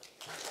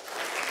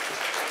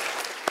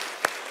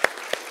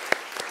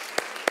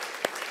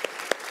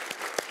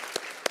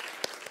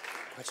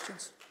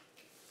 Questions?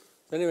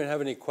 Does anyone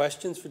have any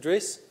questions for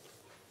Dries?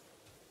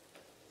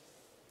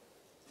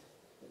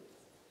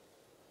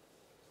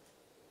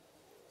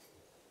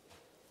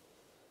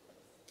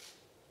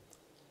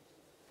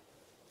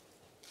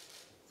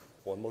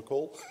 One more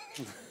call.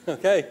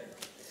 Okay.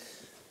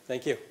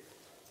 Thank you.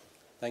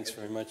 Thanks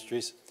very much,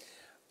 Dries.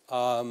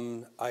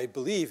 I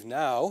believe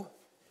now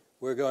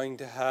we're going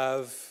to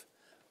have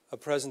a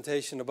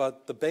presentation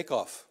about the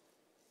bake-off.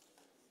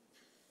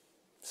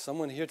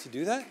 Someone here to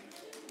do that?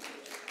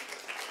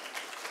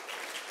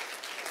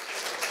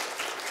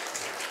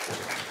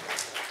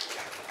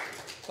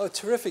 Oh,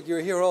 terrific.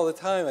 You're here all the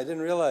time. I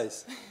didn't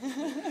realize.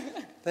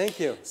 Thank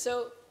you.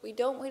 So we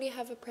don't really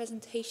have a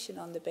presentation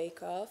on the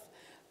bake-off,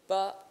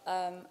 but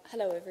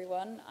hello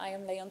everyone. I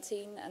am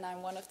Leontine and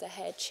I'm one of the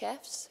head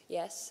chefs.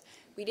 Yes,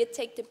 we did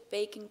take the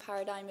baking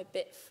paradigm a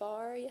bit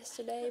far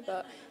yesterday,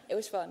 but it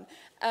was fun.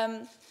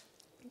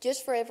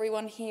 Just for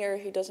everyone here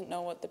who doesn't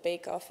know what the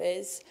bake-off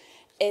is,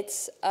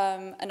 it's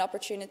an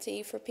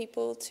opportunity for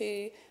people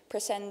to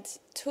present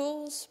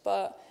tools,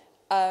 but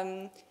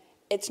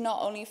it's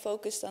not only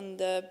focused on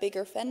the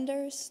bigger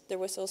vendors. There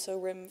was also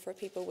room for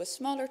people with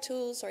smaller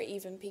tools or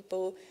even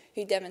people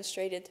who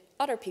demonstrated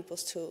other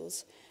people's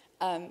tools.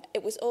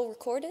 It was all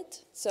recorded,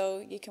 so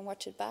you can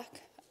watch it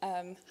back.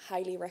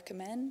 Highly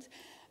recommend.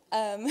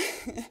 There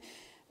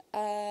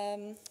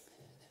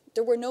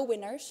were no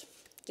winners,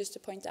 just to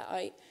point that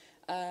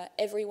out.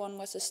 Everyone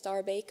was a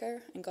star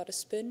baker and got a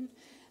spoon,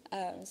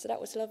 so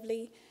that was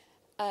lovely.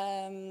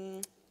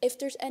 If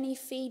there's any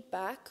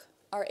feedback,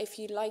 or if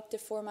you like the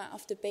format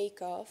of the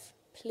bake-off,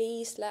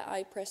 please let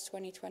iPres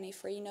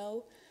 2023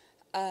 know,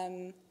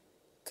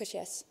 because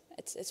yes,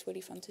 it's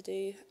really fun to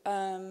do.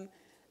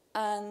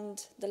 And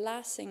the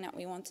last thing that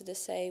we wanted to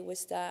say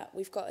was that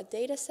we've got a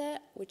data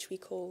set, which we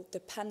call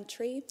the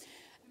pantry,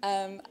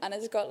 and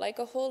it's got like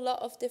a whole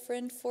lot of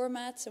different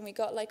formats, and we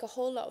got like a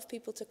whole lot of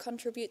people to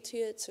contribute to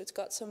it, so it's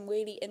got some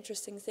really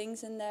interesting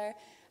things in there.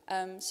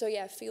 So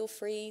yeah, feel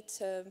free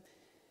to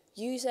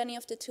use any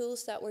of the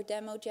tools that were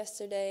demoed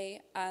yesterday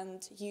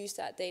and use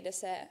that data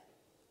set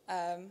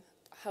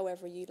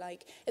however you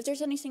like. If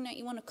there's anything that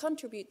you want to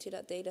contribute to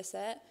that data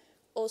set,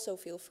 also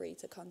feel free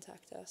to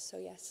contact us. So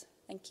yes,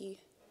 thank you.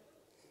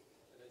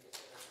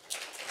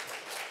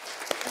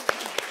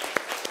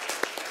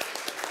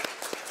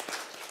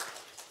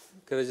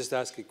 Could I just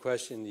ask a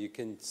question? You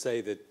can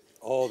say that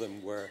all of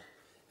them were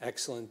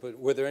excellent, but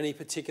were there any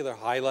particular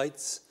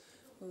highlights?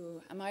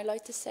 Ooh, am I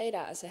allowed to say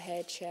that as a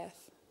head chef?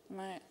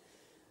 I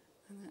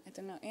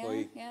don't know.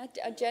 Yeah,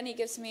 yeah. Jenny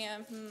gives me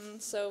a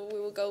so we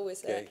will go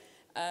with it.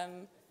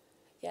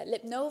 Yeah,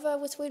 Lipnova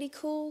was really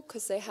cool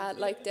because they had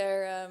like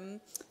their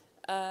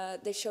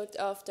they showed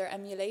off their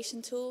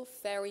emulation tool.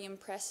 Very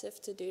impressive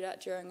to do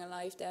that during a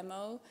live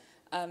demo.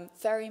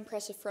 Very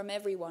impressive from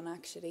everyone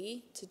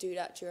actually to do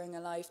that during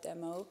a live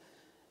demo.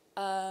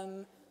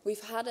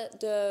 We've had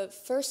the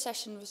first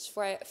session was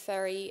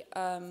very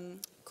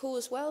cool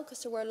as well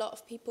because there were a lot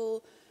of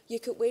people. You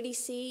could really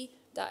see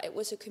that it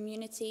was a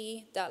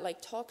community that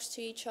like talks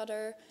to each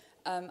other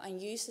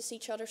and uses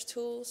each other's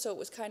tools. So it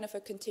was kind of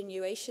a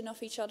continuation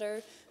of each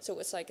other. So it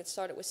was like it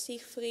started with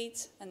Siegfried,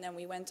 and then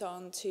we went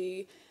on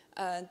to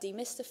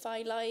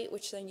Demystify Light,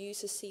 which then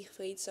uses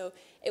Siegfried. So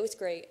it was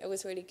great. It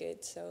was really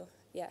good. So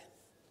yeah.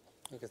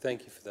 Okay,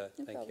 thank you for that.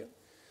 No thank problem.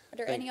 you. Are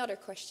there any other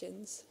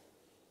questions?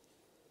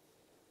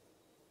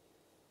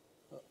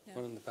 Oh, yeah.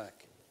 One in the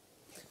back.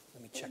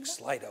 Let me check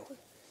Slido.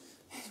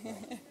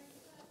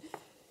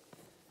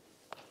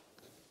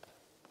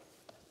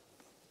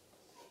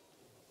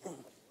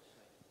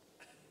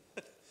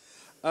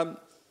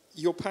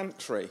 Your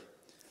pantry,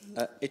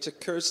 it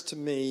occurs to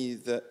me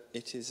that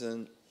it is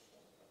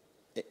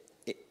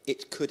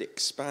it could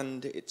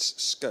expand its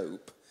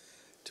scope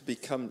to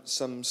become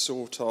some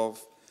sort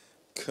of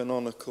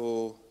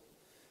canonical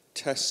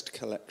test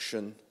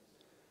collection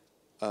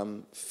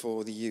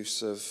for the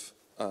use of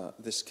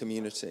this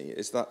community.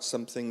 Is that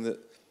something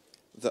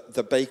that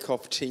the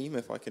bake-off team,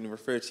 if I can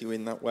refer to you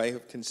in that way,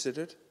 have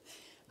considered?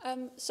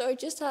 So I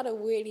just had a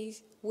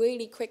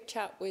really quick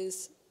chat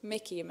with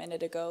Mickey a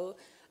minute ago,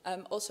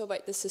 also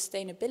about the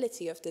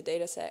sustainability of the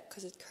data set,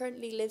 because it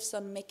currently lives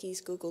on Mickey's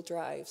Google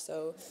Drive.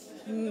 So,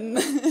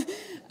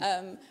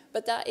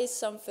 but that is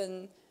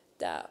something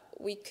that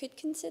we could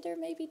consider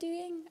maybe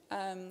doing,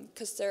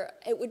 because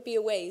it would be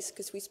a waste,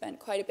 because we spent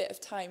quite a bit of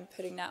time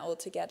putting that all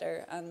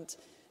together, and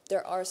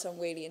there are some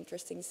really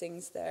interesting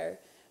things there.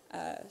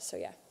 So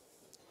yeah.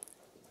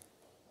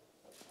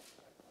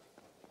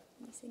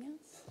 Anything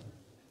else?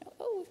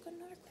 Oh, we've got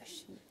another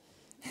question.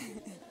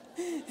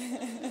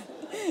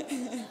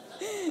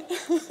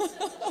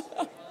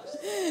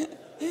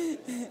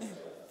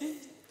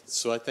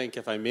 So I think,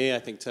 if I may, I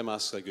think Tim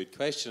asks a good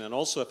question. And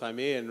also, if I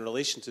may, in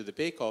relation to the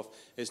bake-off,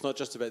 it's not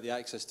just about the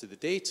access to the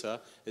data,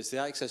 it's the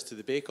access to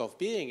the bake-off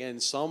being in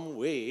some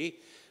way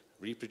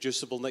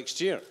reproducible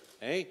next year.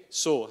 Eh?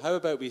 So how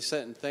about we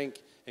sit and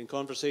think in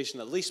conversation,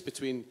 at least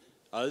between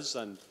us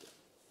and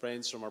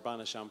friends from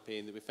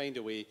Urbana-Champaign, that we find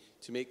a way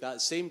to make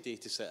that same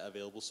data set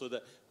available so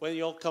that when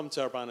you all come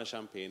to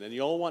Urbana-Champaign and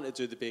you all want to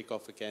do the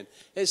bake-off again,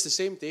 it's the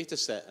same data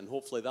set, and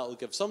hopefully that will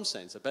give some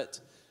sense, a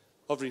bit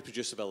of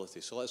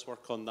reproducibility. So let's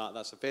work on that.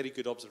 That's a very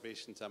good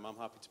observation, Tim. I'm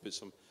happy to put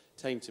some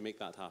time to make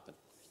that happen.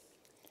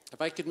 If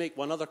I could make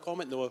one other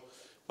comment, though,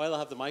 while I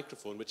have the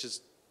microphone, which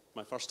is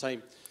my first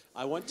time,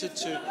 I wanted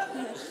to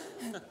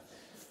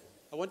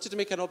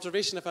make an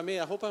observation, if I may.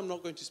 I hope I'm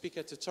not going to speak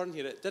out of turn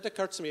here. It did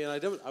occur to me, and I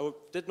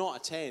did not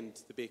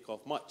attend the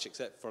bake-off much,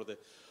 except for the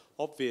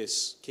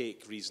obvious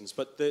cake reasons.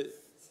 But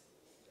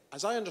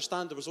as I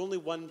understand, there was only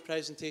one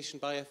presentation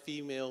by a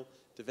female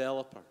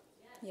developer.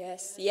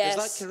 Yes, yes.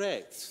 Is that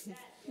correct?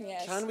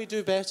 Yes. Can we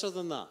do better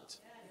than that?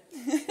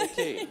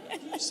 Okay,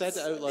 said it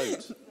out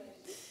loud.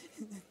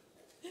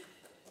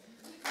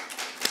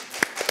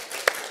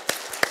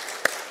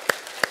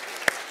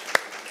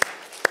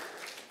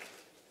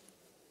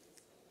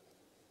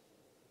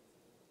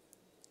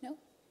 No?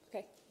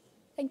 Okay.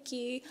 Thank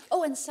you.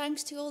 Oh, and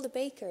thanks to all the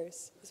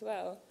bakers as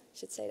well. I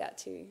should say that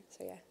too.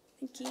 So yeah,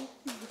 thank you.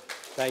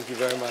 Thank you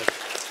very much.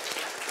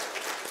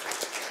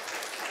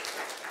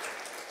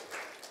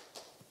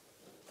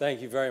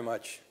 Thank you very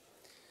much.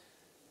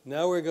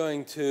 Now we're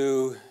going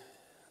to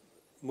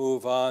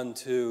move on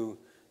to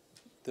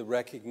the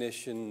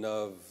recognition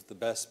of the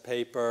best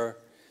paper,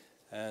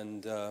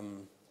 and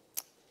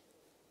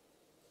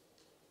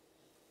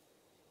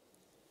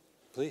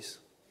please.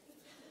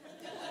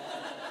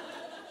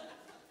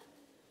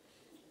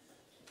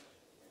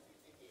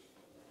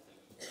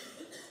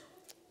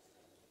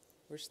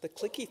 Where's the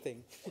clicky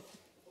thing?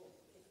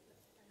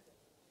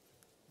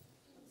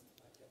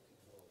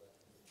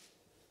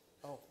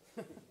 Oh.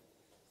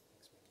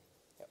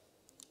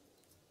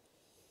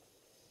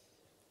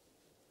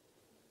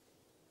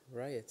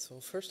 Right, so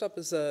first up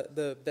is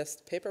the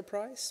Best Paper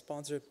Prize,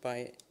 sponsored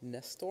by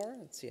Nestor.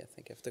 Let's see, I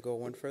think I have to go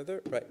one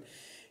further. Right.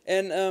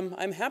 And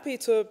I'm happy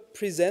to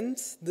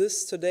present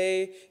this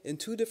today in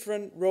two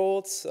different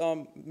roles,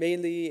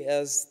 mainly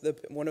as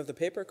one of the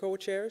paper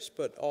co-chairs,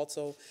 but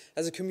also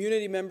as a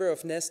community member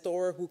of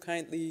Nestor, who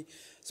kindly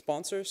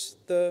sponsors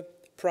the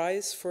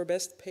prize for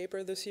Best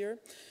Paper this year.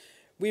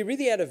 We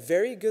really had a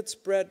very good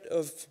spread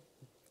of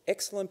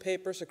excellent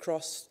papers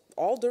across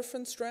all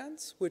different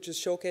strands, which is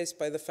showcased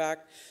by the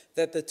fact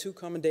that the two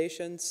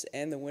commendations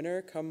and the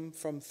winner come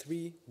from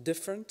 3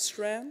 different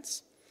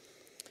strands.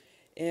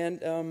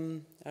 And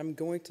I'm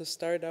going to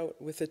start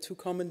out with the 2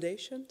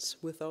 commendations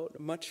without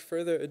much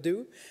further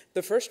ado.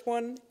 The first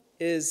one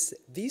is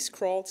These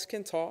Crawls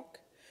Can Talk,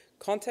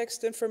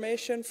 Context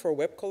Information for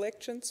Web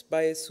Collections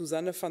by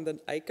Susanne van den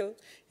Eikel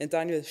and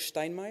Daniel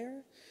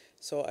Steinmeier.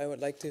 So I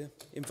would like to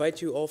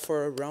invite you all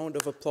for a round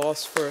of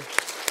applause for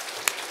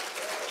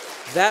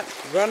that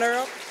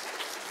runner-up.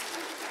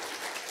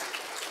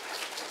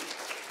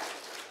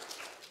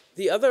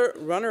 The other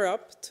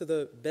runner-up to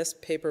the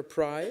Best Paper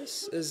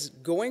Prize is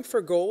Going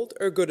for Gold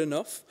or Good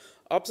Enough,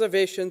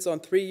 Observations on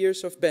 3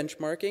 years of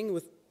Benchmarking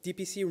with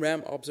DPC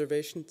RAM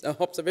Observations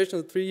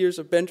on 3 years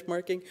of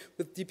Benchmarking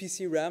with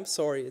DPC RAM.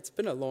 Sorry, it's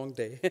been a long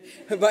day.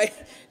 By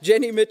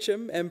Jenny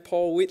Mitchum and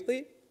Paul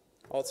Wheatley.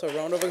 Also a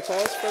round of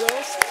applause for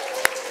those.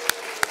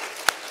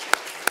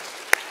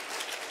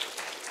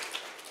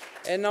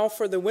 And now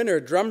for the winner,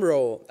 drum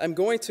roll. I'm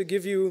going to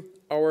give you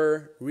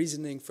our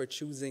reasoning for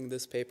choosing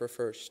this paper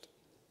first.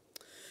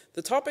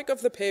 The topic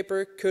of the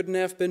paper couldn't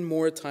have been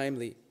more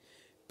timely.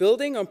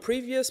 Building on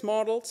previous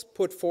models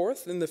put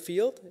forth in the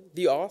field,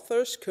 the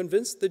authors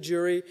convinced the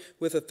jury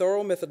with a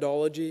thorough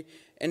methodology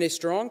and a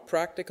strong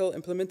practical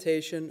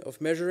implementation of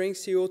measuring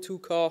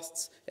CO2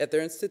 costs at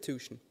their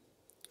institution.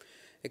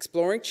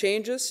 Exploring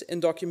changes in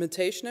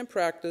documentation and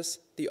practice,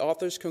 the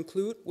authors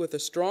conclude with a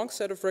strong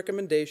set of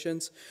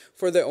recommendations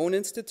for their own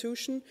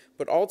institution,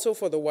 but also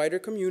for the wider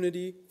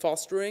community,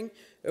 fostering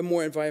a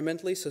more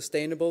environmentally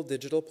sustainable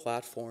digital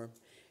platform.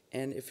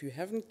 And if you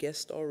haven't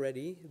guessed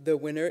already, the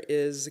winner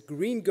is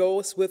Green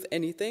Goes with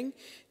Anything,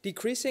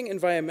 Decreasing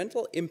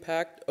Environmental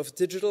Impact of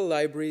Digital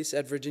Libraries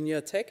at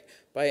Virginia Tech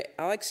by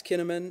Alex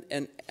Kinnaman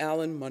and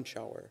Alan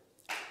Munschauer.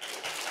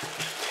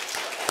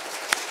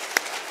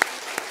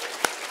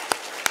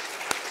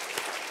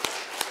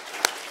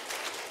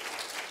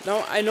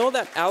 Now, I know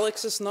that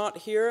Alex is not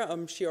here.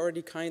 She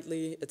already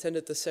kindly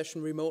attended the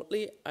session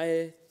remotely.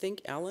 I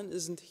think Alan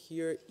isn't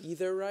here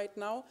either right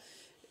now.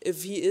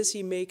 If he is,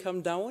 he may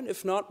come down.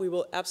 If not, we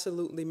will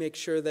absolutely make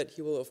sure that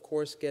he will, of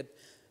course, get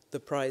the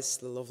prize,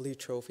 the lovely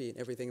trophy, and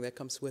everything that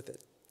comes with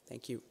it.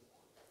 Thank you.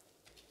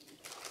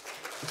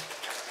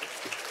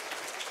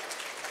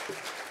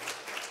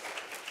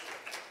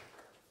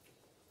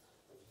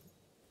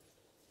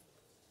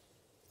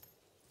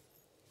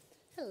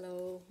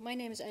 Hello, my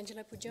name is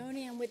Angela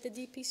Pugioni. I'm with the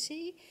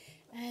DPC,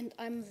 and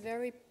I'm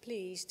very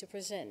pleased to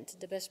present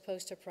the Best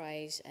Poster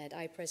Prize at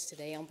iPres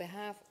today on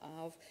behalf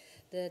of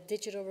the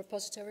Digital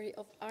Repository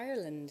of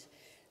Ireland.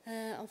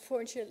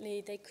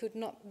 Unfortunately, they could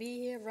not be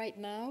here right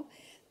now,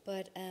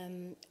 but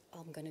I'm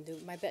going to do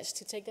my best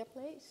to take their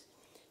place.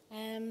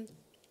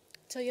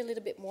 Tell you a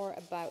little bit more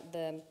about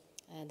the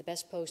the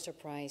Best Poster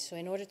Prize. So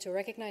in order to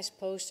recognize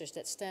posters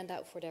that stand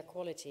out for their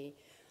quality,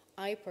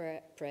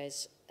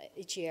 iPres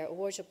each year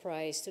awards a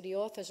prize to the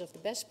authors of the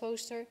best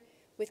poster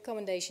with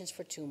commendations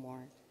for 2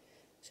 more.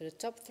 So the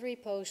top 3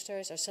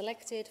 posters are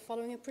selected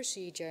following a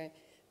procedure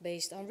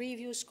based on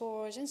review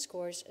scores and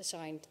scores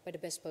assigned by the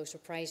Best Poster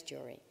Prize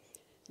jury,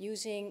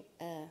 using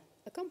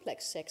a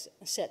complex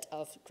set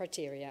of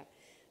criteria.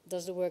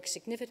 Does the work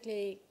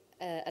significantly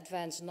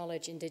advance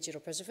knowledge in digital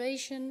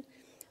preservation?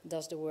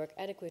 Does the work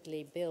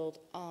adequately build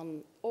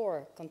on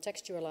or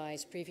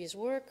contextualize previous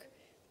work?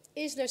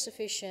 Is there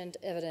sufficient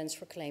evidence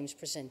for claims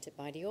presented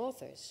by the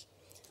authors?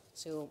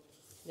 So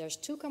there's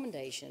 2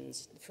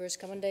 commendations. The first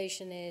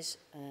commendation is,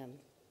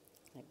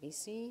 let me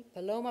see,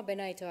 Paloma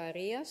Benito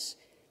Arias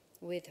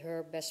with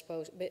her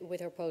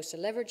poster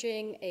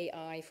Leveraging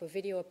AI for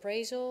Video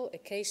Appraisal, a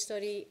case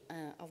study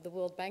of the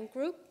World Bank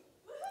Group.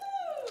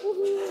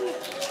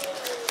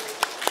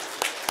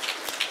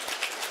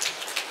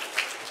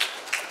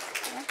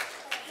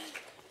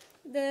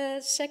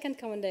 The second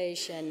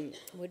commendation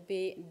would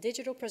be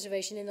Digital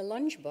Preservation in the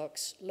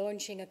Lunchbox,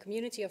 launching a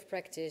community of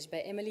practice by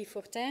Emily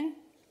Fortin.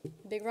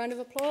 Big round of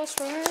applause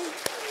for her.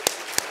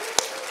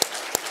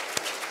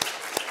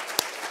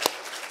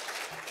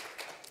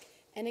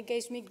 And it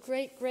gives me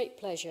great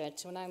pleasure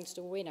to announce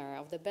the winner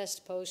of the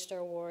Best Poster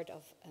Award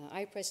of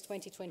iPres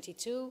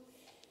 2022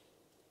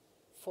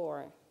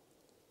 for,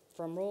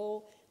 drum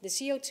roll, the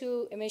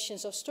CO2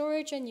 emissions of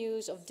storage and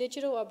use of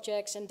digital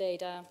objects and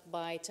data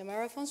by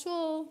Tamara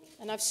François.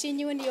 And I've seen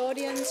you in the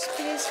audience.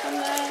 Please come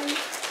down.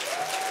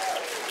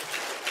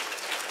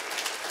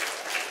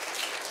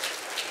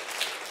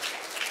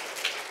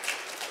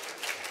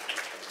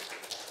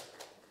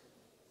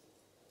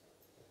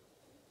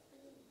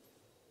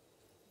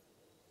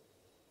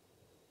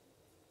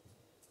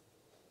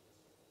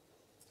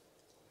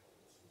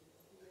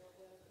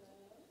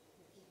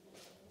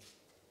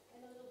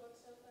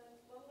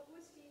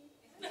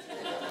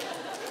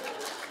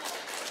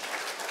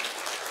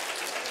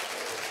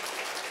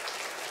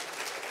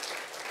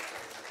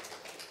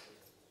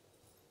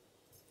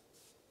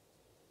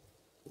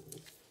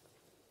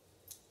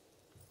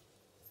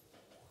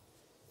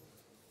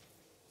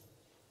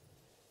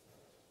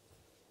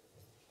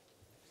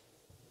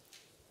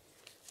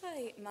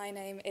 Hi, my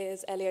name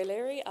is Ellie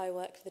O'Leary. I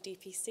work for the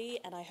DPC,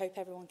 and I hope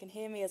everyone can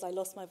hear me as I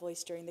lost my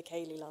voice during the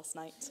Ceilidh last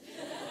night.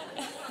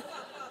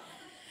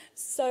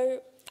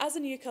 So, as a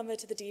newcomer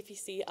to the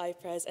DPC,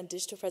 iPres, and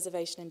digital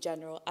preservation in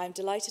general, I'm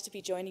delighted to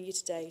be joining you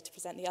today to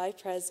present the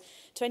iPres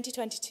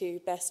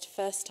 2022 Best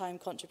First Time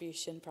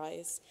Contribution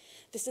Prize.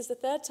 This is the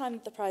 3rd time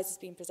that the prize has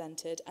been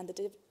presented, and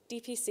the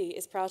DPC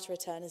is proud to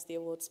return as the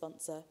award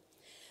sponsor.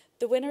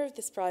 The winner of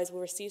this prize will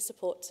receive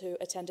support to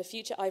attend a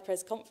future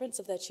iPres conference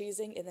of their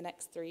choosing in the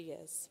next 3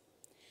 years.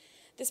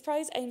 This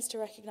prize aims to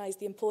recognise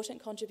the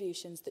important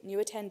contributions that new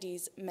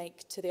attendees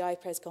make to the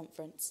iPres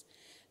conference.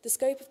 The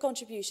scope of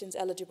contributions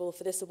eligible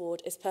for this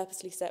award is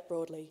purposely set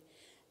broadly.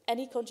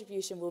 Any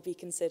contribution will be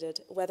considered,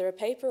 whether a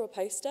paper or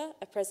poster,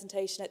 a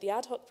presentation at the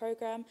ad hoc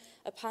programme,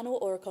 a panel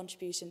or a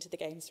contribution to the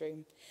games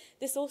room.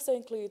 This also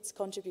includes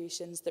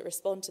contributions that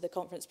respond to the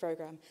conference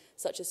programme,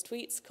 such as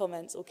tweets,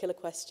 comments or killer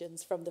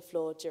questions from the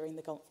floor during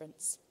the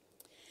conference.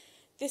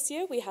 This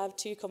year we have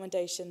 2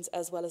 commendations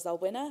as well as our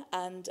winner,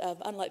 and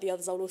unlike the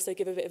others, I'll also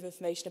give a bit of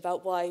information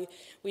about why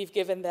we've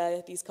given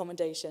these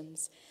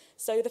commendations.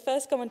 So the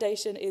first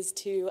commendation is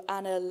to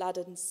Anna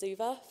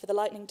Ladin-Suva for the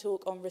lightning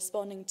talk on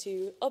responding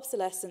to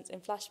obsolescence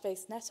in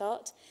flash-based net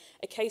art,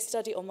 a case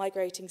study on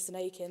migrating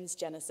Snakein's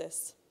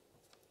Genesis.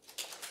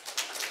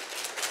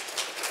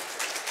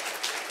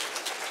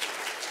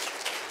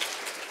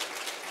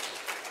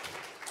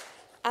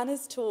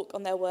 Anna's talk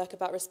on their work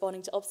about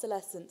responding to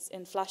obsolescence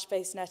in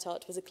flash-based net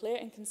art was a clear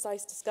and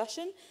concise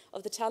discussion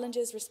of the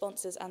challenges,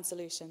 responses and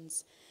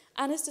solutions.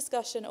 Anna's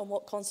discussion on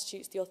what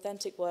constitutes the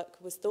authentic work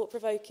was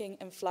thought-provoking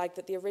and flagged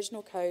that the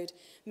original code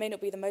may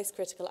not be the most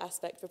critical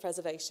aspect for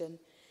preservation.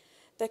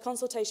 Their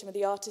consultation with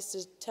the artists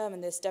to determine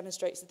this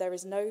demonstrates that there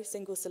is no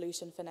single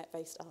solution for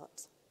net-based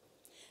art.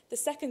 The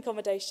second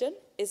commendation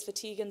is for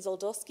Tegan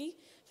Zoldowski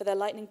for their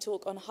lightning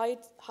talk on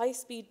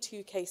High-Speed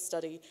 2 case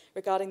study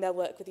regarding their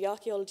work with the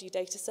Archaeology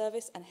Data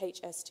Service and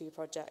HS2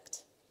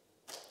 project.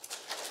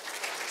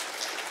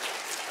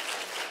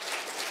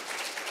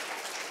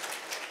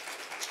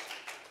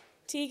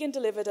 Tegan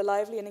delivered a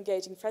lively and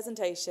engaging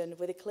presentation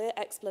with a clear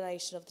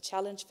explanation of the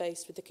challenge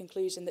faced with the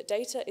conclusion that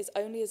data is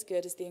only as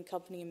good as the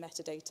accompanying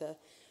metadata.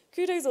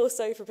 Kudos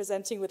also for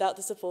presenting without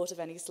the support of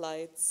any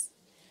slides.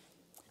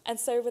 And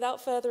so,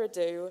 without further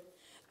ado,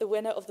 the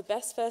winner of the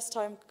Best First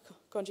Time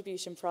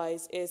Contribution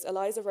Prize is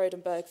Eliza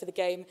Rodenberg for the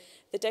game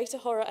The Data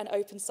Horror and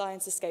Open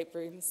Science Escape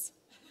Rooms.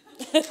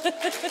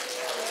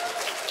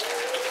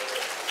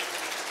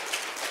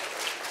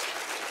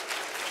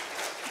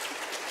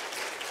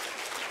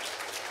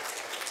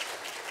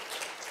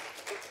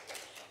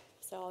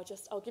 So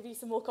I'll give you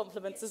some more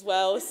compliments as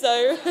well.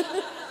 So,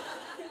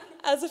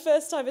 as a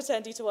first-time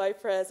attendee to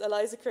iPres,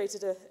 Eliza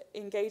created an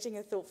engaging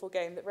and thoughtful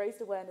game that raised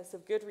awareness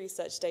of good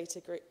research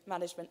data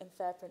management and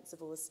FAIR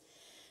principles.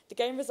 The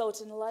game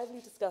resulted in a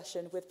lively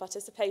discussion with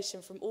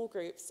participation from all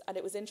groups, and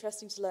it was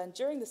interesting to learn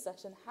during the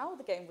session how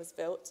the game was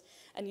built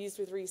and used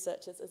with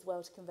researchers as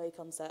well to convey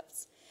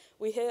concepts.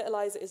 We hear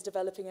Eliza is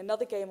developing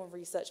another game on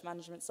research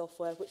management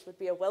software, which would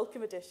be a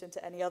welcome addition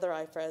to any other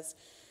iPres.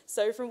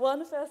 So from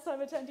one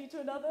first-time attendee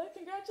to another,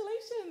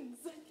 congratulations!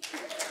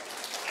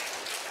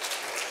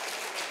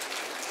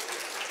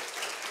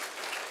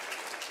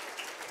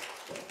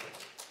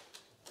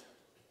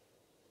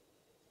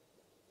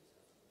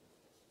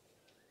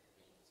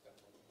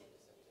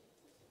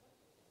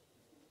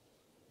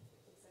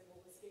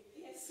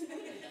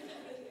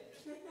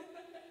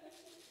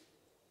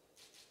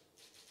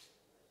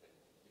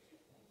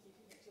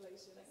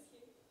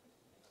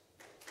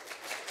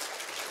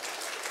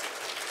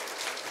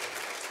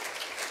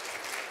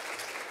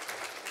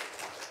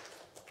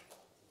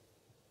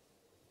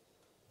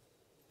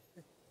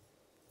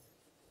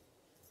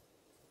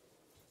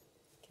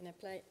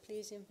 Can I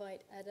please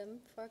invite Adam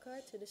Farquhar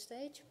to the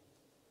stage?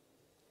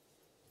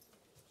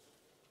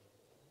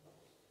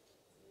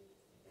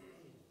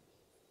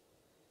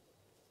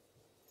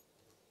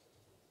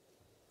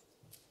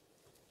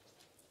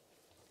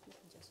 You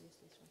can just use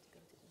this one to go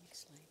to the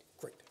next slide.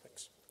 Great,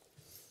 thanks.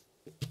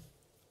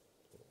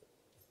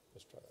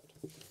 Let's try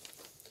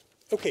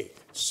that. Okay,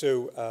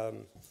 so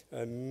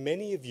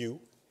many of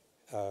you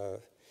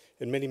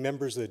and many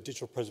members of the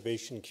digital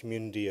preservation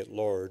community at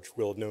large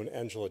will have known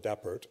Angela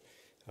Dappert.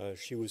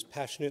 She was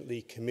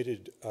passionately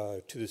committed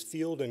to this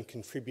field and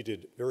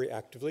contributed very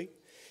actively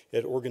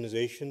at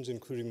organizations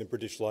including the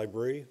British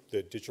Library,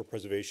 the Digital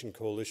Preservation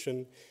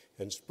Coalition,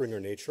 and Springer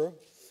Nature.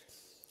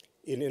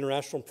 In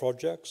international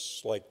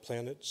projects like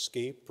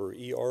Planetscape or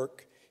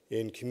eArc,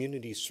 in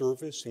community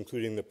service,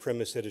 including the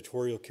Premise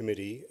Editorial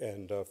Committee,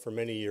 and for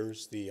many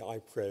years, the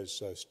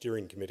iPres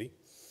Steering Committee.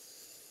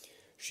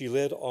 She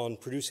led on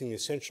producing the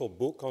essential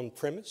book on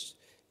Premise,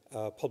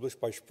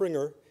 published by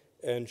Springer,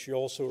 and she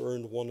also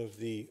earned one of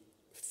the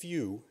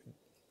few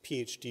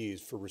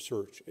PhDs for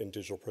research in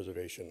digital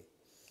preservation.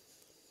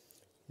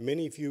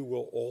 Many of you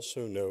will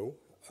also know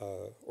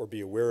or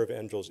be aware of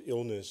Angela's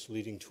illness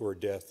leading to her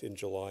death in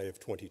July of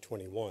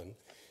 2021.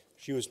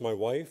 She was my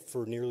wife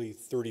for nearly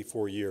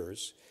 34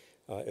 years,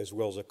 as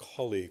well as a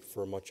colleague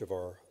for much of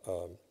our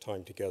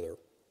time together.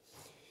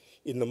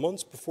 In the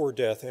months before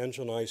death,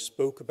 Angela and I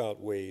spoke about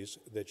ways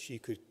that she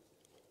could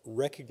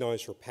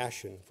recognize her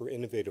passion for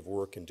innovative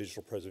work in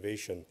digital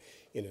preservation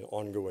in an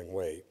ongoing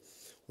way.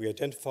 We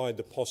identified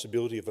the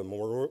possibility of a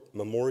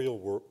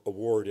memorial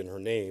award in her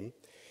name,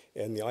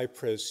 and the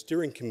iPres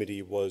Steering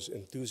Committee was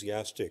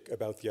enthusiastic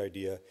about the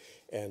idea,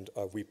 and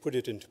we put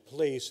it into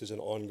place as an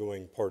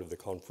ongoing part of the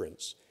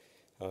conference.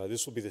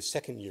 This will be the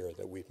second year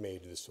that we've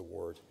made this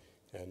award,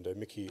 and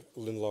Mickey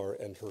Lindlar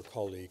and her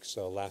colleagues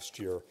last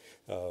year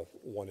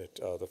won it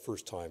the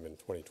first time in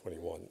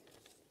 2021.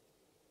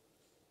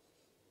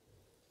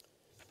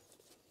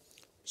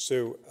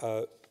 So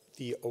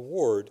the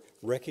award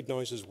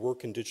recognizes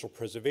work in digital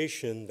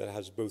preservation that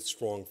has both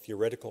strong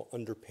theoretical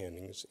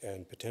underpinnings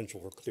and potential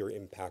for clear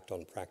impact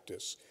on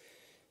practice.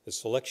 The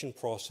selection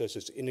process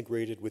is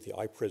integrated with the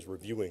iPres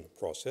reviewing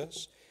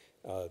process.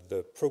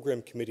 The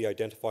program committee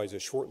identifies a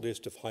short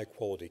list of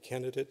high-quality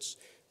candidates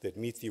that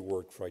meet the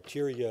award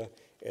criteria,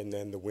 and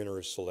then the winner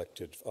is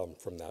selected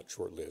from that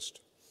short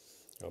list.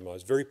 I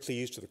was very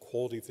pleased with the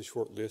quality of the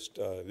short list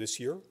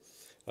this year.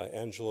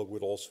 Angela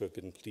would also have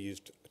been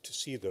pleased to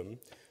see them.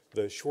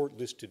 The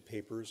short-listed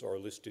papers are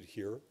listed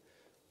here.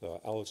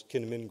 Alex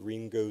Kinnaman,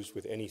 Green Goes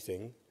with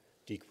Anything,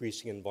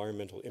 Decreasing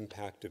Environmental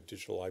Impact of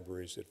Digital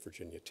Libraries at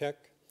Virginia Tech.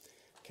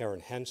 Karen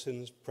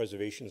Hansen's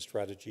Preservation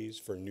Strategies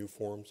for New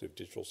Forms of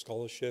Digital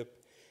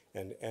Scholarship,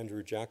 and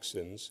Andrew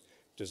Jackson's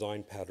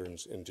Design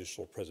Patterns in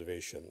Digital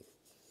Preservation.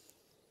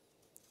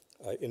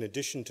 In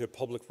addition to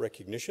public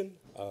recognition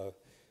of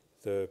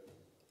the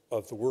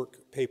work,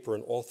 paper,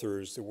 and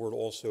authors, the award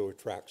also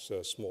attracts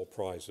a small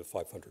prize of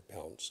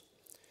 £500.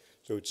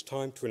 So it's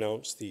time to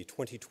announce the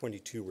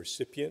 2022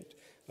 recipient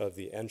of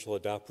the Angela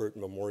Dappert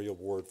Memorial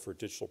Award for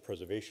Digital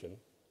Preservation.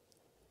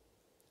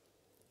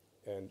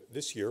 And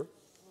this year,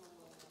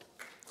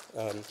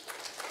 the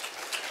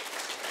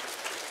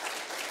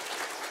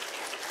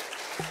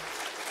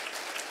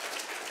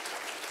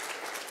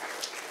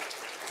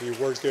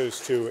award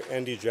goes to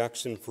Andy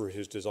Jackson for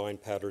his design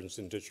patterns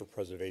in digital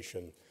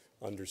preservation,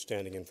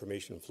 understanding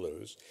information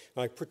flows.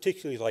 And I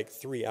particularly like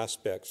three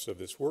aspects of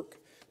this work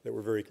that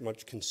were very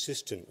much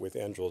consistent with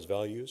Angela's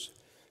values.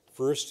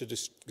 First, it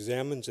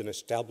examines an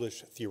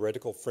established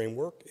theoretical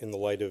framework in the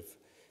light of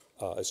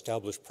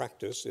established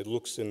practice. It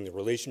looks in the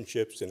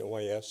relationships in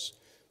OIS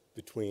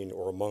between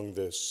or among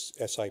the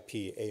SIP,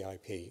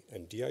 AIP,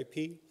 and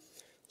DIP,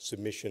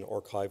 submission,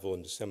 archival,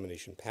 and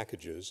dissemination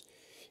packages,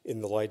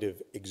 in the light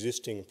of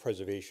existing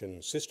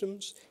preservation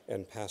systems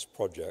and past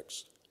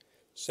projects.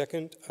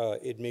 Second,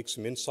 it makes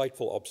some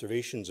insightful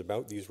observations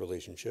about these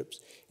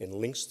relationships and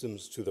links them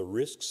to the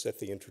risks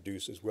that they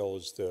introduce as well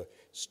as the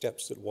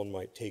steps that one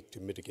might take to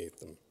mitigate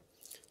them.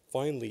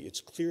 Finally, it's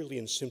clearly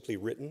and simply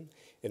written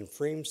and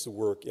frames the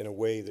work in a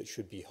way that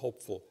should be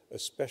helpful,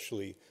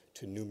 especially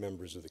to new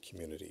members of the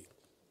community.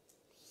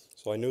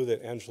 So I know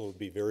that Angela will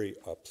be very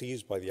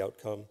pleased by the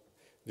outcome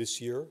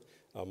this year.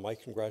 My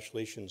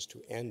congratulations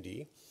to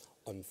Andy.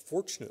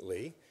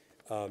 Unfortunately,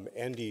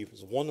 Andy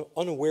was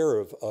unaware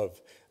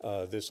of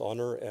this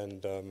honor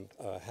and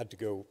had to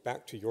go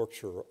back to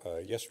Yorkshire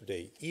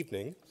yesterday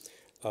evening.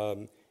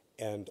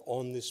 And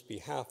on this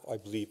behalf, I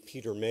believe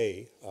Peter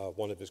May,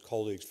 one of his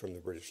colleagues from the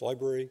British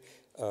Library,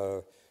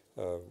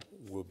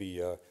 will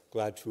be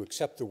glad to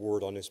accept the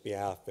award on his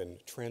behalf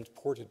and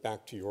transport it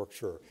back to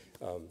Yorkshire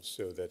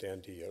so that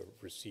Andy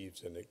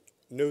receives and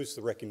knows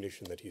the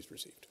recognition that he's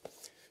received.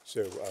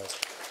 So,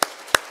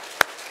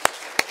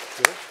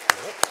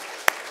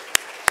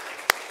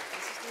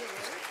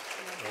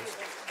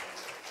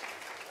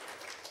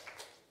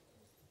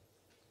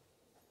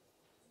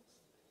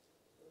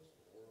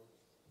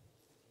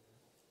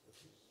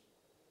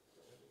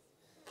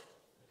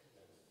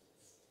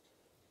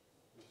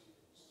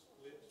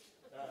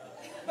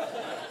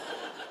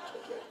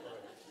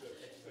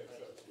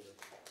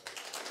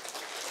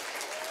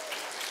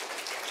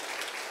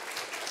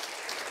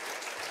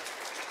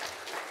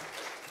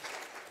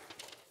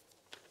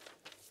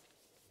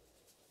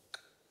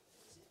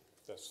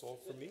 that's all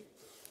from me.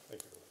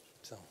 Thank you very much.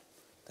 So,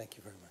 thank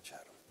you very much,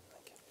 Adam.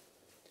 Thank you.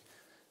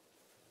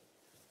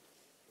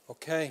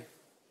 Okay.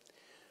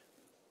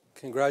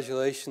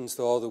 Congratulations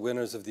to all the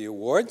winners of the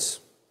awards.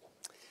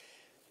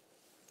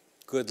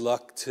 Good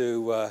luck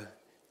to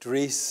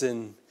Dries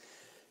in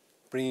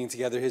bringing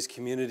together his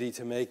community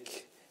to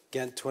make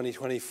Ghent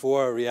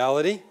 2024 a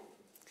reality.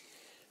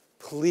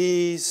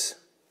 Please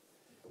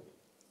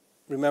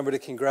remember to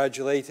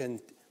congratulate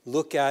and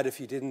look at, if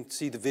you didn't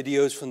see the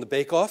videos from the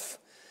bake-off,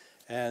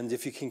 and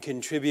if you can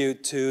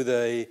contribute to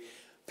the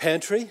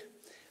pantry,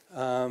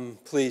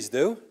 please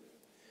do.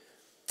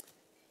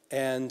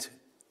 And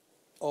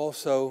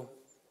also,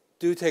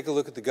 do take a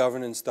look at the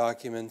governance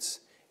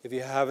documents. If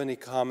you have any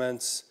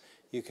comments,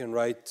 you can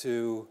write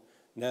to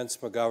Nance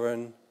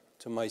McGovern,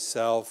 to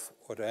myself,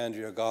 or to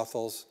Andrea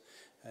Goethals,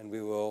 and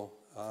we will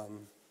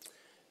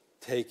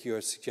take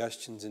your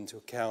suggestions into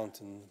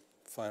account in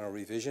final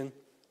revision.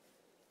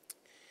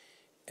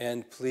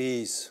 And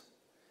please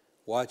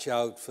watch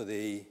out for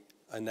the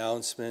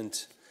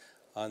announcement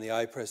on the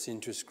iPres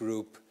interest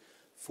group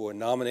for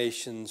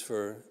nominations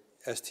for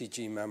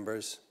STG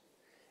members.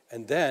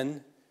 And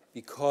then,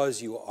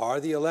 because you are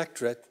the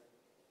electorate,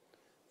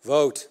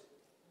 vote.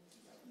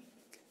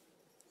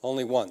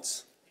 Only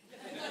once.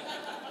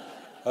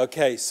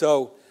 Okay,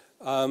 so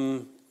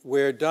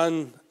we're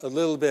done a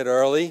little bit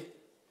early,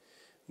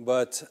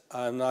 but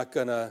I'm not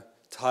going to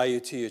tie you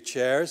to your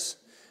chairs.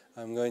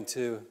 I'm going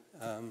to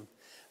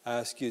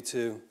ask you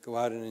to go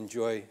out and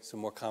enjoy some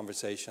more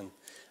conversation.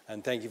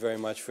 And thank you very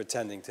much for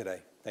attending today.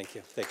 Thank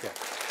you. Take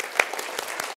care.